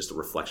mirror, right? Just a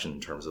reflection in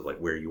terms of like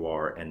where you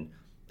are, and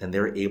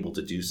they're able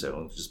to do so.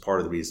 And it's just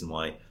part of the reason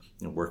why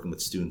working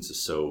with students is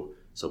so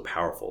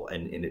powerful,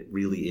 and it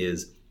really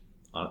is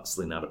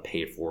honestly not a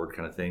pay it forward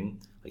kind of thing.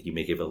 Like, you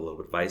may give a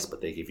little advice,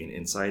 but they give you an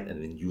insight,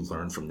 and then you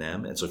learn from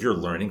them. And so if you're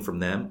learning from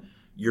them,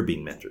 you're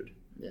being mentored,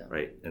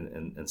 right?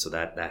 And so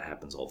that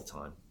happens all the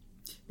time.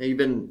 Now, you've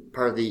been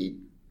part of the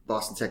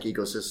Boston tech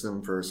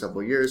ecosystem for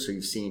several years, so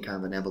you've seen kind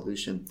of an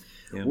evolution.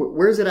 Yeah.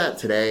 Where is it at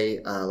today?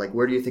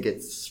 Where do you think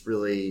it's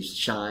really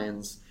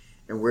shines,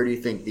 and where do you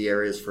think the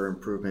areas for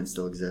improvement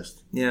still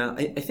exist? Yeah,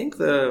 I think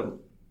the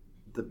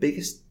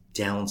biggest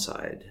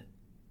downside,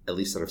 at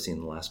least that I've seen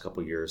in the last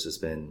couple of years, has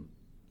been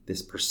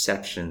this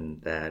perception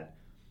that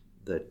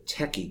the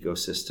tech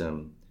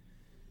ecosystem,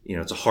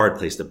 it's a hard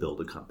place to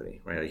build a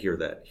company, right? I hear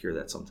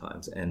that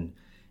sometimes, and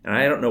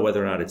I don't know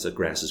whether or not it's a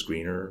grass is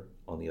greener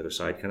on the other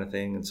side kind of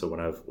thing. And so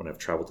when I've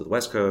traveled to the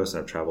West Coast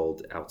and I've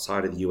traveled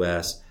outside of the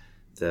U.S.,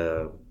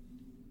 the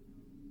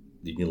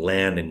you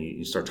land and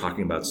you start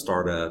talking about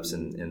startups,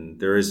 and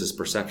there is this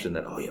perception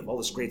that, you have all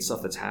this great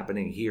stuff that's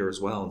happening here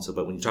as well. And so,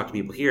 but when you talk to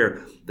people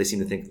here, they seem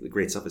to think the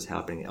great stuff is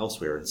happening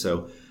elsewhere. And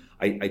so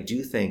I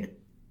do think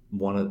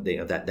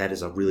that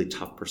is a really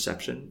tough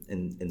perception.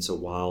 And so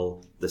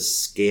while the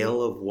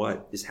scale of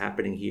what is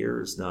happening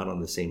here is not on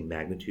the same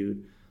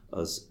magnitude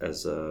as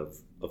of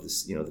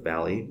this, the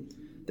valley,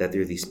 that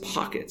there are these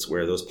pockets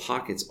where those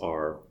pockets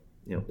are,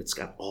 it's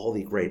got all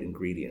the great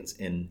ingredients.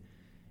 And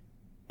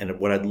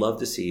what I'd love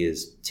to see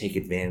is take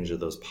advantage of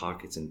those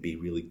pockets and be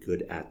really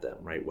good at them,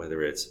 right?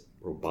 Whether it's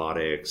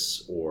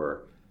robotics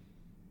or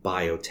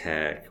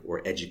biotech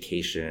or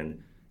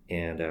education,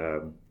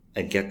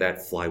 and get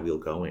that flywheel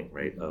going,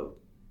 right? Of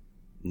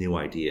new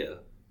idea,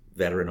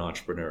 veteran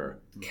entrepreneur,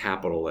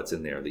 capital that's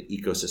in there, the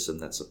ecosystem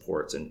that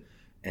supports, and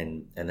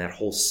that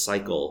whole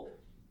cycle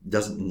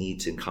doesn't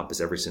need to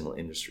encompass every single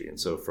industry. And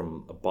so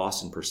from a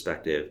Boston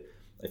perspective,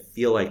 I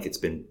feel like it's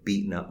been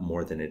beaten up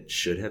more than it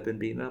should have been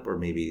beaten up, or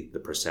maybe the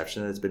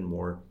perception that it's been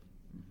more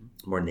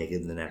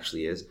negative than it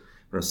actually is.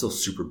 But I'm still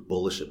super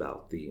bullish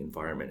about the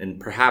environment. And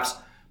perhaps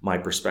my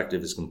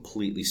perspective is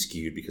completely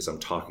skewed because I'm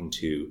talking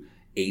to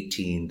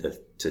 18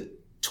 to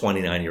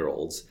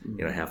 29-year-olds,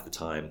 half the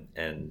time.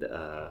 And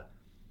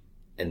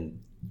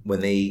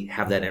when they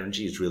have that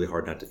energy, it's really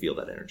hard not to feel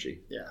that energy.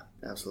 Yeah,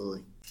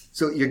 absolutely.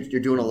 So you're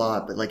doing a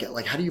lot, but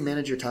like how do you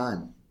manage your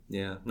time?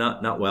 Yeah,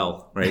 not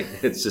well, right?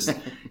 It's just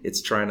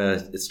it's trying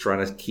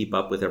to keep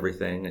up with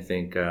everything. I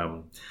think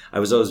I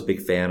was always a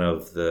big fan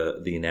of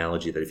the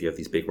analogy that if you have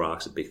these big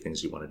rocks and big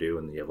things you want to do,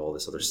 and you have all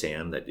this other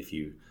sand, that if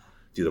you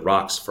do the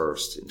rocks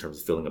first in terms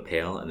of filling a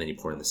pail, and then you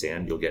pour in the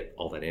sand, you'll get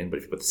all that in. But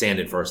if you put the sand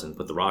in first and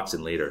put the rocks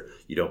in later,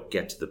 you don't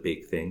get to the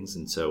big things.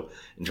 And so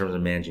in terms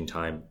of managing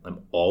time,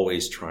 I'm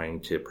always trying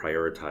to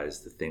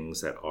prioritize the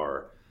things that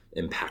are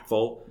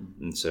impactful.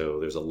 And so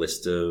there's a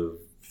list of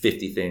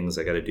 50 things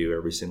I got to do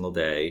every single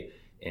day.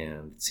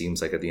 And it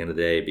seems like at the end of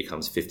the day, it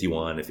becomes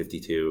 51 and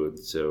 52. And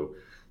so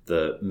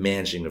the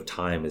managing of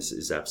time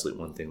is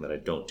absolutely one thing that I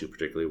don't do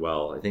particularly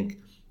well. I think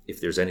if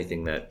there's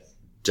anything that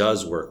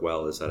does work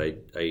well is that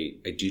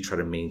I do try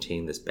to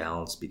maintain this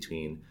balance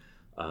between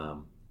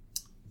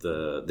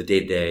the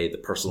day-to-day, the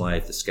personal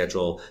life, the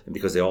schedule, and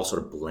because they all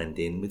sort of blend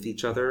in with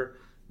each other,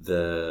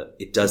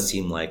 it does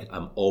seem like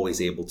I'm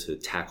always able to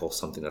tackle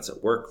something that's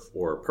at work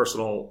or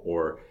personal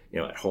or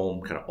at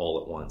home kind of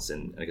all at once.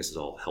 And I guess it's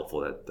all helpful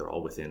that they're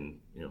all within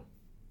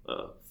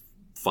a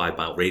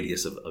 5-mile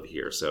radius of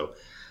here. So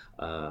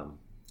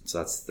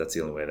that's the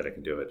only way that I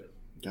can do it.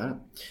 Got it.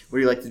 What do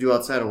you like to do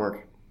outside of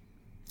work?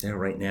 Yeah,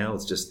 right now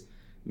it's just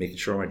making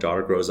sure my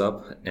daughter grows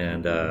up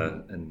and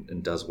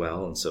does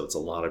well, and so it's a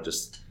lot of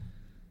just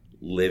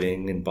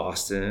living in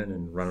Boston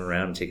and running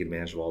around and taking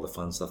advantage of all the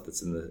fun stuff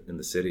that's in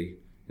the city.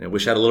 I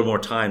wish I had a little more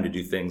time to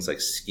do things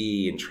like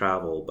ski and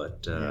travel,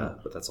 but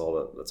that's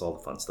all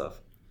the fun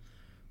stuff.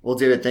 Well,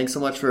 David, thanks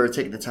so much for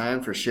taking the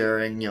time for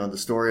sharing, the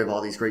story of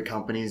all these great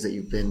companies that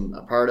you've been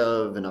a part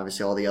of, and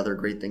obviously all the other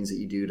great things that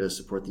you do to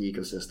support the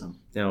ecosystem.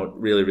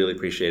 Really, really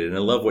appreciate it. And I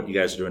love what you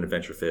guys are doing at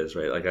Venture Fizz,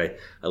 right? Like I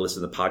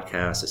listen to the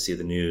podcast, I see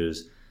the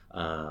news,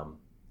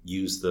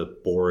 use the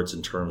boards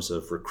in terms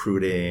of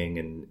recruiting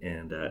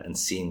and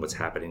seeing what's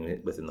happening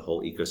within the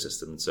whole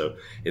ecosystem. And so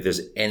if there's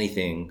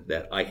anything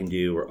that I can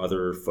do or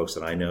other folks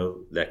that I know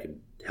that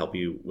can help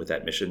you with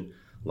that mission,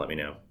 let me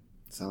know.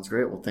 Sounds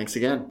great. Well, thanks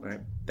again. All right.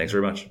 Thanks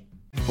very much.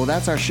 Well,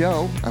 that's our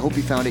show. I hope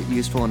you found it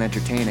useful and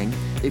entertaining.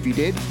 If you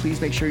did,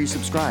 please make sure you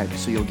subscribe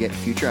so you'll get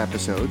future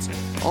episodes.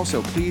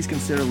 Also, please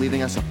consider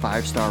leaving us a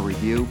 5-star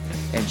review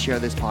and share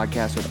this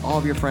podcast with all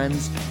of your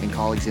friends and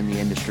colleagues in the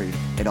industry.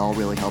 It all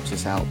really helps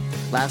us out.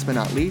 Last but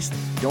not least,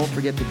 don't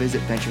forget to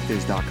visit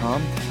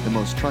venturefizz.com, the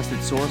most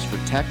trusted source for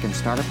tech and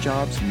startup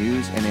jobs,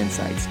 news, and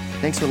insights.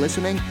 Thanks for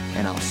listening,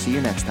 and I'll see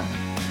you next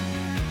time.